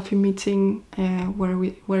example, a coffee meeting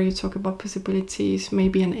where you talk about possibilities,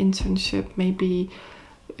 maybe an internship, maybe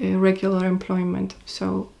regular employment.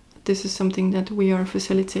 So this is something that we are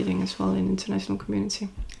facilitating as well in international community.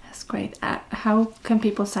 That's great. How can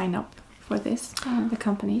people sign up for this? The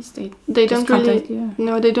companies they don't really you?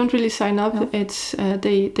 No, they don't really sign up. No? It's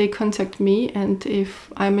they contact me, and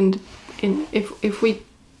if I'm if we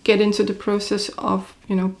get into the process of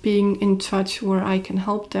being in touch where I can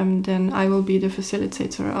help them, then I will be the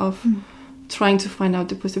facilitator of trying to find out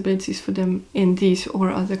the possibilities for them in these or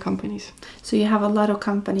other companies. So you have a lot of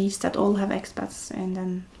companies that all have expats, and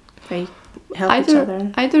then they help each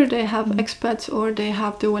other. Either they have expats or they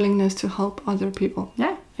have the willingness to help other people.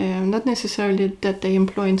 Yeah. Not necessarily that they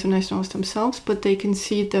employ internationals themselves, but they can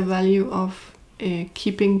see the value of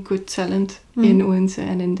keeping good talent in Odense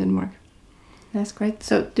and in Denmark. That's great.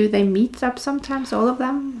 So do they meet up sometimes, all of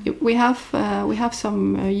them? We have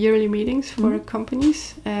some yearly meetings for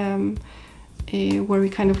companies where we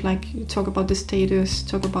kind of like talk about the status,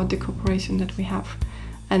 talk about the cooperation that we have,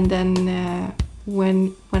 and then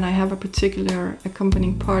when I have a particular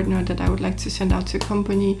accompanying partner that I would like to send out to a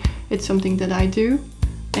company, it's something that I do.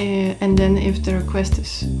 And then if the request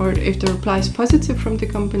is, or if the reply is positive from the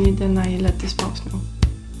company, then I let the spouse know.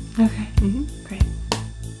 Okay, great.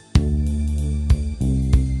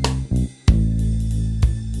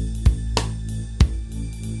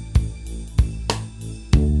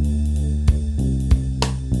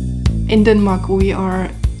 In Denmark, we are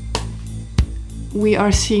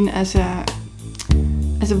seen as a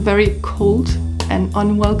very cold and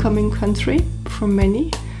unwelcoming country for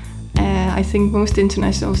many. I think most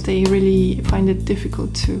internationals, they really find it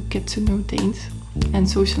difficult to get to know Danes and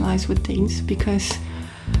socialize with Danes, because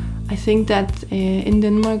I think that in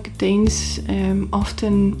Denmark, Danes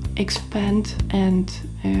often expand and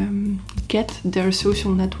get their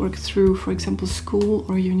social network through, for example, school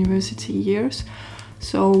or university years.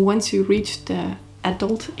 So once you reach the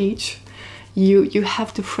adult age, you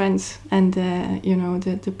have the friends and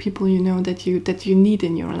the people that you need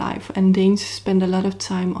in your life. And Danes spend a lot of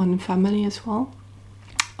time on family as well,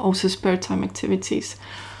 also spare time activities.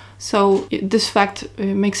 So this fact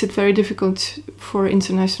makes it very difficult for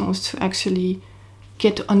internationals to actually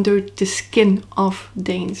get under the skin of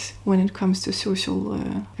Danes when it comes to social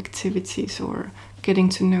activities or getting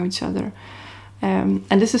to know each other. And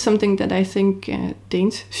this is something that I think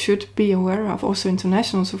Danes should be aware of, also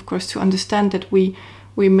internationals, of course, to understand that we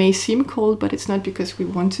may seem cold, but it's not because we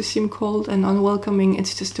want to seem cold and unwelcoming,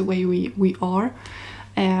 it's just the way we are.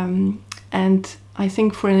 And I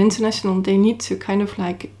think for an international, they need to kind of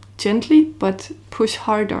like gently, but push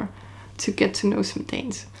harder to get to know some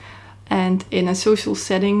Danes. And in a social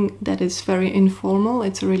setting that is very informal,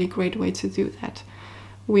 it's a really great way to do that.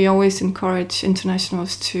 We always encourage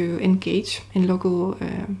internationals to engage in local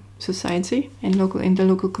society, in the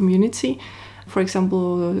local community. For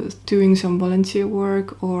example, doing some volunteer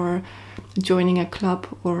work or joining a club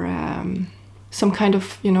or some kind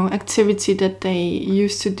of activity that they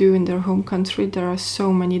used to do in their home country. There are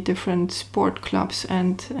so many different sport clubs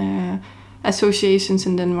and associations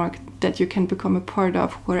in Denmark that you can become a part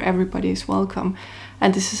of, where everybody is welcome.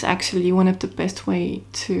 And this is actually one of the best ways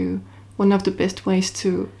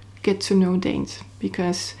to get to know Danes,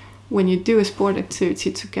 because when you do a sport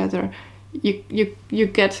activity together,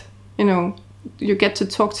 you get to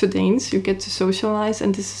talk to Danes, you get to socialize,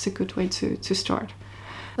 and this is a good way to start.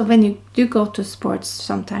 So when you do go to sports,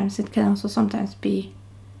 sometimes it can also sometimes be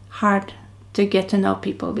hard to get to know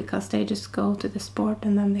people, because they just go to the sport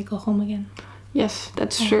and then they go home again. Yes,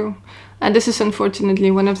 that's true. And this is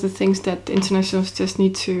unfortunately one of the things that internationals just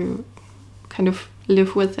need to kind of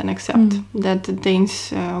live with and accept, that the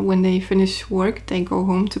Danes, when they finish work, they go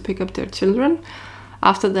home to pick up their children.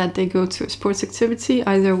 After that, they go to a sports activity,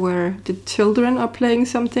 either where the children are playing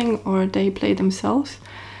something or they play themselves,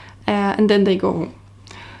 and then they go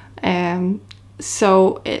home.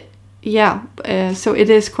 So it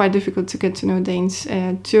is quite difficult to get to know Danes.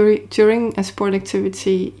 During a sport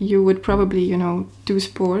activity, you would probably, do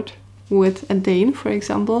sport with a Dane, for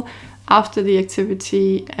example. After the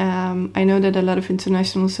activity, I know that a lot of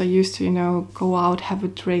internationals are used to, go out, have a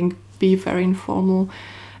drink, be very informal.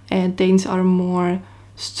 Danes are more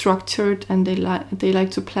structured and they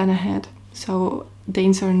like to plan ahead. So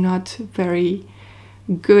Danes are not very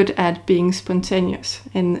good at being spontaneous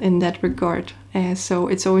in that regard. So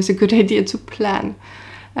it's always a good idea to plan.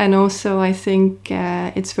 And also I think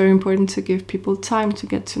it's very important to give people time to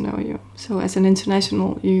get to know you. So as an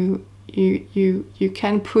international, you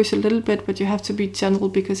can push a little bit, but you have to be gentle,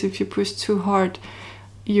 because if you push too hard,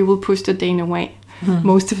 you will push the Dane away.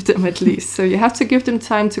 most of them at least. So you have to give them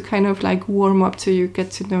time to kind of like warm up to you,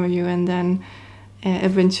 get to know you, and then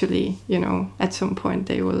eventually, you know, at some point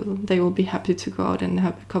they will be happy to go out and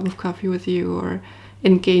have a cup of coffee with you or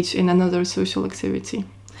engage in another social activity.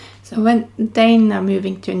 So when Danes are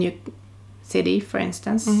moving to a new city, for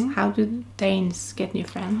instance, how do Danes get new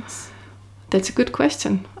friends? That's a good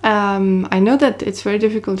question. I know that it's very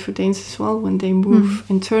difficult for Danes as well when they move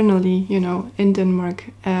internally, you know, in Denmark.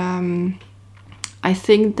 I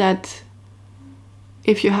think that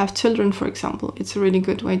if you have children, for example, it's a really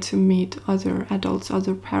good way to meet other adults,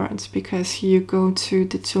 other parents, because you go to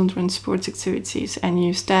the children's sports activities and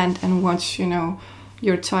you stand and watch, you know,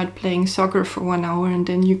 your child playing soccer for 1 hour, and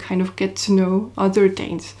then you kind of get to know other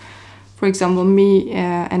Danes. For example, me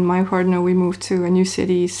and my partner, we moved to a new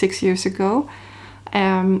city 6 years ago.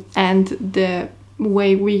 And the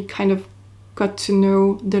way we kind of got to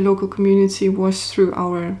know the local community was through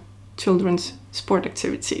our children's sport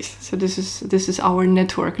activities. So this is our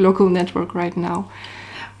network, local network right now.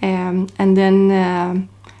 And then,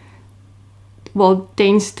 well,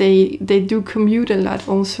 Danes, they do commute a lot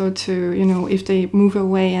also to, you know, if they move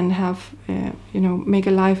away and have, you know, make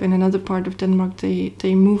a life in another part of Denmark,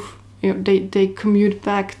 they move. You know, they commute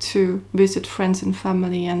back to visit friends and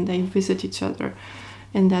family, and they visit each other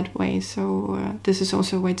in that way. So this is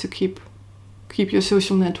also a way to keep your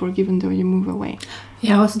social network even though you move away.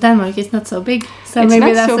 Yeah, also Denmark is not so big, so it's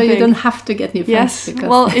maybe that's so why big. You don't have to get new friends. Yes, because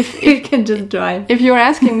well, if you can just drive. If you're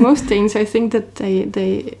asking most Danes, I think that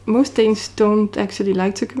most Danes don't actually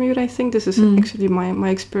like to commute. I think this is actually my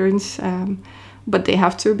experience, but they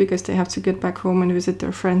have to, because they have to get back home and visit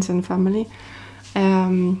their friends and family.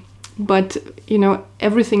 But, you know,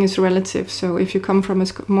 everything is relative. So if you come from a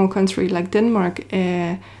small country like Denmark,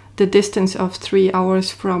 the distance of 3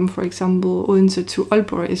 hours from, for example, Odense to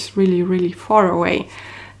Aalborg is really, really far away.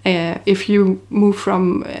 If you move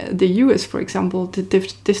from the US, for example, the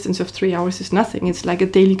distance of 3 hours is nothing. It's like a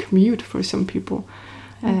daily commute for some people.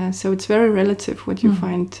 So it's very relative what you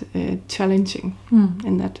find challenging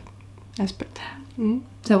in that aspect.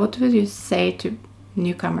 So what would you say to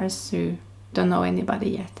newcomers who don't know anybody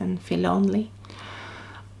yet and feel lonely?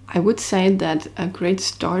 I would say that a great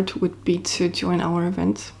start would be to join our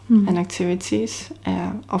events and activities.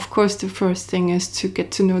 Of course, the first thing is to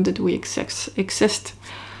get to know that we exist.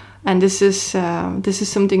 And this is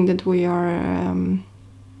something that we are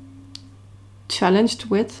challenged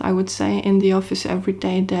with, I would say, in the office every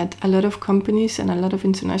day, that a lot of companies and a lot of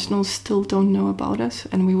internationals still don't know about us,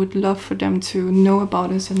 and we would love for them to know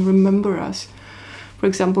about us and remember us. For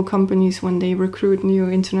example, companies, when they recruit new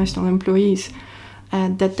international employees,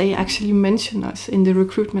 that they actually mention us in the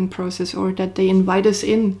recruitment process, or that they invite us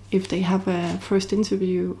in if they have a first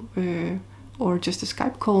interview or just a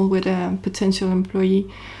Skype call with a potential employee,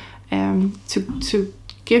 to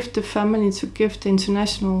give the family, to give the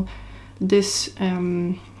international this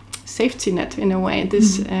safety net in a way,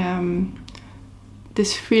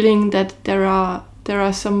 this feeling that there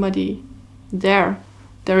are somebody there.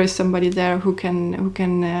 There is somebody there who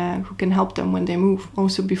can help them when they move.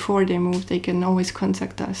 Also, before they move, they can always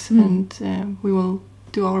contact us, and we will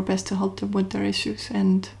do our best to help them with their issues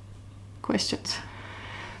and questions.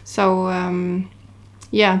 So,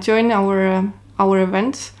 join our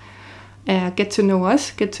events, get to know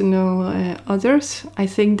us, get to know others. I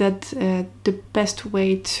think that the best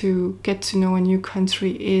way to get to know a new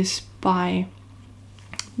country is by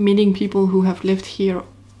meeting people who have lived here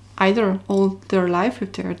either all their life,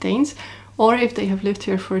 if they are Danes, or if they have lived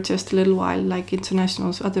here for just a little while, like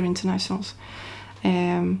other internationals.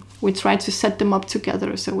 We try to set them up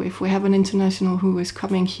together. So if we have an international who is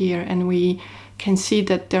coming here and we can see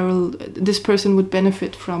that this person would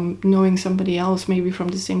benefit from knowing somebody else, maybe from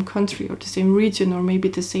the same country or the same region, or maybe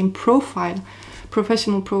the same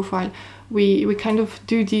professional profile, we kind of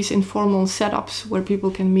do these informal setups where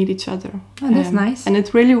people can meet each other. Oh, that's nice. And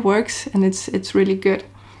it really works, and it's really good.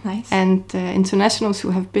 Nice. And internationals who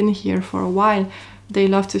have been here for a while, they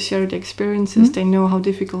love to share their experiences. They know how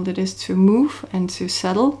difficult it is to move and to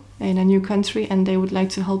settle in a new country, and they would like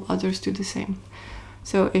to help others do the same.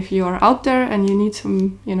 So if you are out there and you need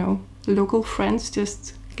some, local friends,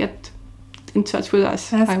 just get in touch with us.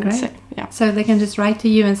 That's I would great. say, yeah. So they can just write to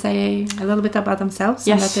you and say a little bit about themselves,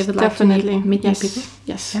 and that they would definitely. like to meet new Yes, people.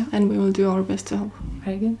 yes, Yeah. and we will do our best to help.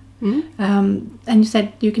 Very good. Mhm. And you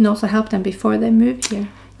said you can also help them before they move here.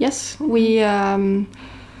 Yes, we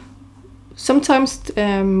sometimes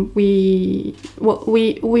we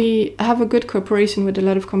have a good cooperation with a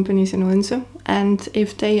lot of companies in Odense, and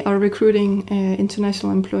if they are recruiting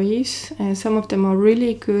international employees, some of them are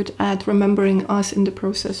really good at remembering us in the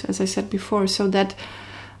process, as I said before, so that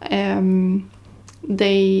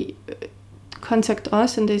they contact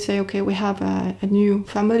us and they say, okay, we have a new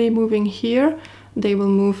family moving here. They will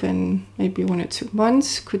move in maybe 1 or 2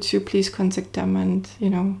 months. Could you please contact them and,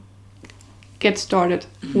 get started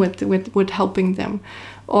with helping them?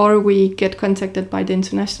 Or we get contacted by the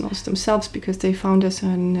internationals themselves because they found us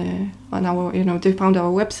on our, they found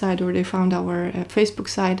our website or they found our Facebook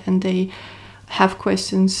site and they have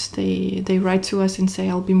questions. They write to us and say,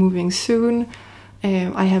 I'll be moving soon.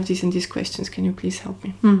 I have these and these questions. Can you please help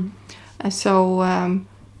me? So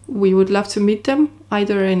we would love to meet them,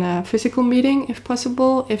 either in a physical meeting if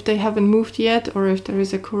possible. If they haven't moved yet, or if there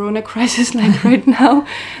is a corona crisis like right now,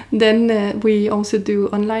 then we also do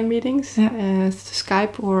online meetings,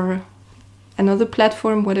 Skype or another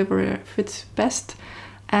platform, whatever fits best.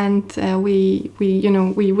 And we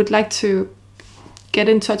would like to get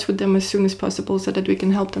in touch with them as soon as possible so that we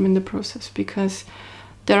can help them in the process, because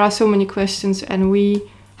there are so many questions and we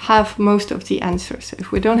have most of the answers.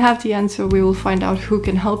 If we don't have the answer, we will find out who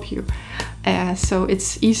can help you. So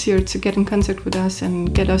it's easier to get in contact with us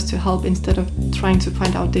and get us to help instead of trying to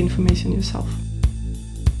find out the information yourself.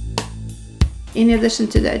 In addition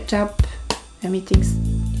to the job meetings,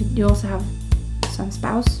 you also have some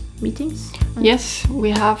spouse meetings? Yes, we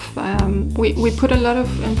have. We put a lot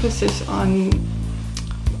of emphasis on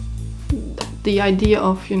the idea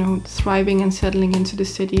of thriving and settling into the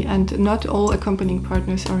city, and not all accompanying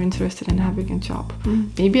partners are interested in having a job.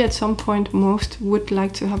 Maybe at some point most would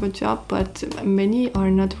like to have a job, but many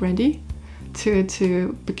are not ready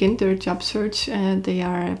to begin their job search. They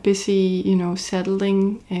are busy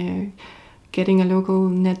settling, getting a local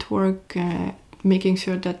network, making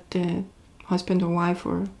sure that the husband or wife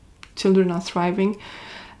or children are thriving.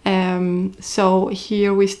 So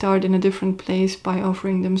here we start in a different place by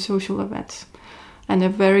offering them social events. And a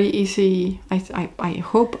very easy,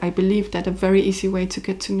 I believe that a very easy way to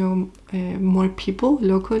get to know more people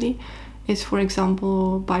locally is, for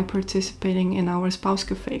example, by participating in our spouse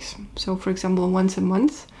cafes. So, for example, once a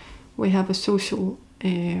month, we have a social,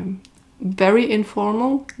 very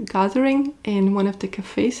informal gathering in one of the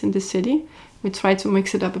cafes in the city. We try to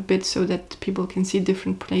mix it up a bit so that people can see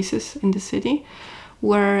different places in the city,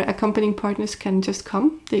 where accompanying partners can just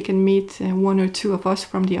come. They can meet 1 or 2 of us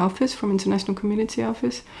from the office, from International Community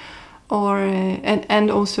Office, or and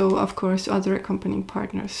also, of course, other accompanying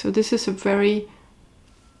partners. So this is a very,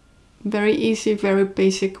 very easy, very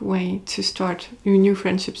basic way to start new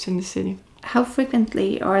friendships in the city. How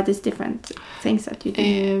frequently are these different things that you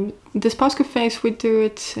do? The spouse cafes, we do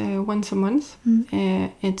it once a month.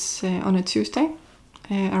 It's on a Tuesday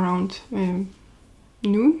around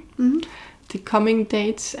noon. The coming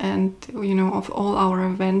dates and of all our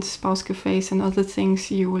events, spouse cafes and other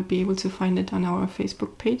things, you will be able to find it on our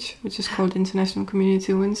Facebook page, which is called International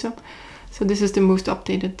Community Odense. So this is the most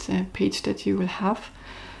updated page that you will have.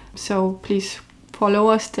 So please follow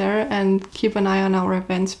us there and keep an eye on our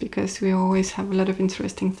events, because we always have a lot of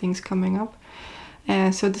interesting things coming up.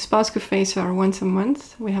 So the spouse cafes are once a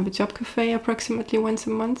month. We have a job cafe approximately once a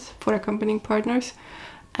month for accompanying partners.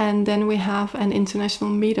 And then we have an international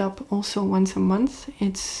meetup also once a month.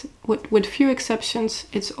 It's with few exceptions,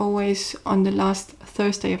 it's always on the last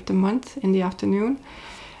Thursday of the month in the afternoon.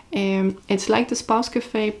 It's like the spouse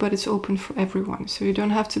cafe, but it's open for everyone. So you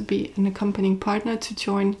don't have to be an accompanying partner to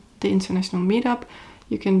join the international meetup.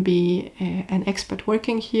 You can be an expat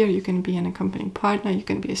working here, you can be an accompanying partner, you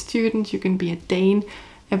can be a student, you can be a Dane.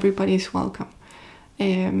 Everybody is welcome.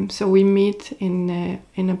 So we meet in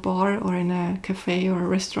a bar or in a cafe or a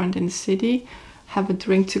restaurant in the city, have a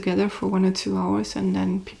drink together for 1 or 2 hours, and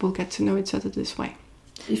then people get to know each other this way.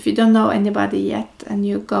 If you don't know anybody yet and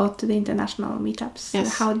you go to the international meetups,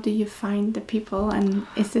 yes. How do you find the people, and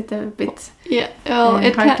is it a bit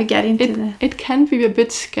it hard to get into it can be a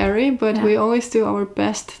bit scary, but we always do our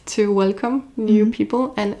best to welcome new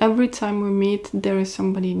people, and every time we meet there is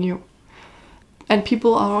somebody new. And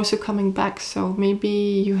people are also coming back. So maybe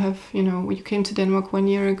you have, you came to Denmark 1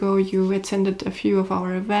 year ago, you attended a few of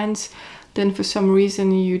our events, then for some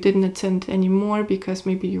reason you didn't attend anymore because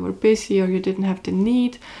maybe you were busy or you didn't have the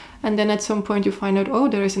need. And then at some point you find out, oh,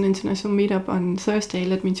 there is an international meetup on Thursday,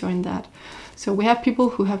 let me join that. So we have people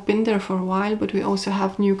who have been there for a while, but we also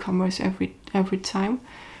have newcomers every time,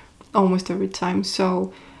 almost every time.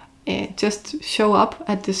 So just show up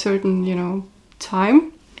at the certain,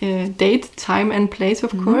 time. Date, time and place, of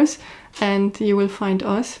course, and you will find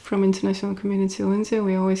us from International Community Odense.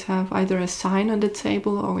 We always have either a sign on the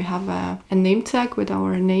table or we have a name tag with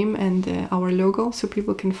our name and our logo so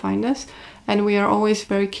people can find us. And we are always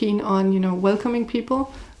very keen on, welcoming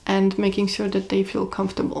people and making sure that they feel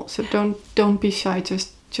comfortable. So don't be shy,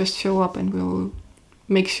 just show up and we'll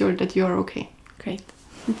make sure that you're okay. Great.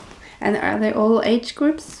 And are they all age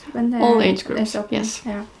groups when they all age groups? open? Yes.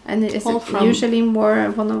 Yeah. And is all it usually more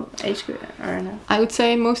one of age group or no? I would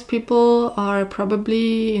say most people are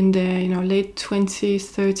probably in the late 20s,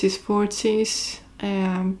 30s, 40s.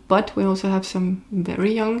 But we also have some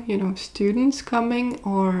very young, students coming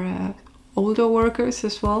or older workers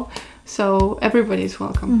as well. So everybody is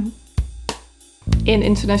welcome. Mm-hmm. In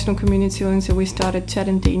International Community Odense, we started Chat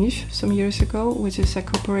in Danish some years ago, which is a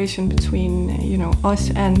cooperation between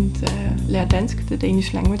us and Lær Dansk, the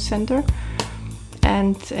Danish Language Center.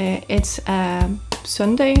 And it's a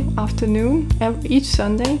Sunday afternoon. Each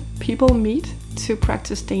Sunday, people meet to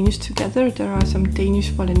practice Danish together. There are some Danish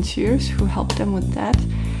volunteers who help them with that.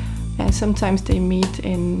 Sometimes they meet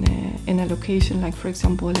in a location like, for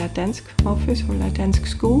example, Lær Dansk office or Lær Dansk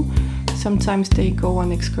school. Sometimes they go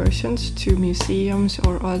on excursions to museums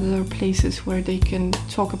or other places where they can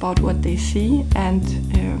talk about what they see and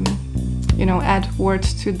add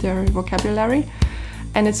words to their vocabulary.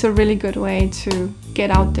 And it's a really good way to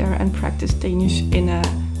get out there and practice Danish in a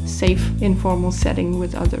safe, informal setting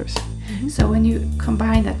with others. Mm-hmm. So when you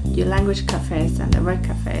combine that, your language cafes and the work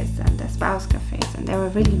cafes and the spouse cafes, and there are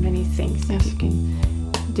really many things that you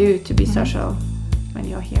can do to be social when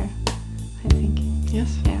you're here, I think.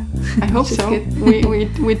 Yes. Yeah. I hope so.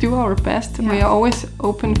 We do our best. Yeah. We are always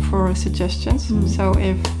open for suggestions. So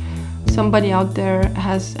if somebody out there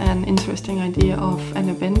has an interesting idea of an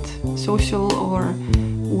event, social or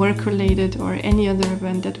work-related or any other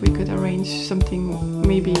event that we could arrange something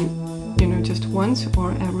maybe just once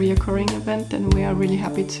or a reoccurring event, then we are really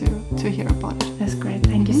happy to hear about it. That's great.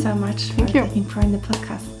 Thank you so much for taking part in the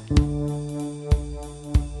podcast.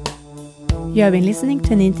 You have been listening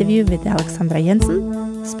to an interview with Alexandra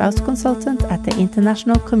Jensen, spouse consultant at the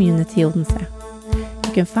International Community Odense.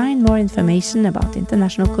 You can find more information about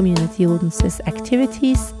International Community Odense's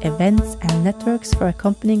activities, events and networks for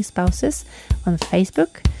accompanying spouses on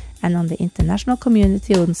Facebook and on the International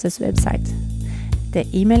Community Odense's website. The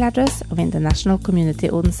email address of International Community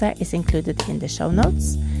Odense is included in the show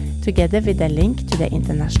notes, together with a link to the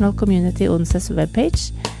International Community Odense's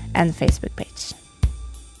webpage and Facebook page.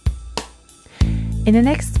 In the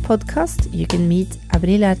next podcast, you can meet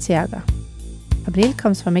Abril Arteaga. Abril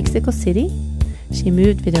comes from Mexico City. She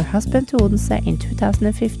moved with her husband to Odense in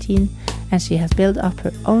 2015, and she has built up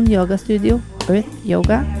her own yoga studio, Earth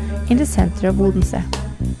Yoga, in the center of Odense.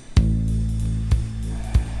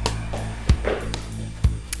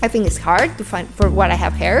 I think it's hard to find, for what I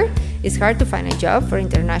have heard, it's hard to find a job for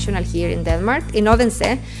international here in Denmark, in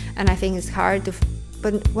Odense, and I think it's hard to,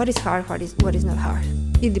 but what is hard, what is not hard?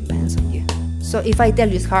 It depends on you. So if I tell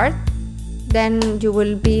you it's hard, then you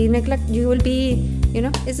will be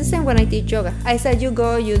it's the same when I teach yoga. I said, you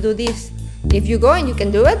go, you do this. If you go and you can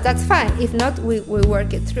do it, that's fine. If not, we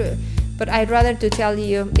work it through. But I'd rather to tell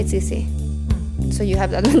you it's easy. So you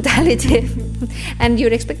have that mentality and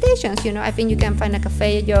your expectations, I think you can find a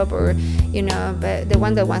cafe job or, but the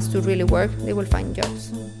one that wants to really work, they will find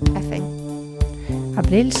jobs, I think.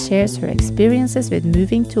 Abril shares her experiences with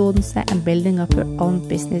moving to Odense and building up her own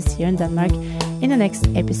business here in Denmark in the next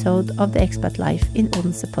episode of the Expat Life in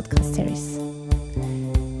Odense podcast series.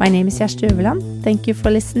 My name is Kjersti Øverland. Thank you for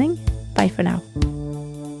listening. Bye for now.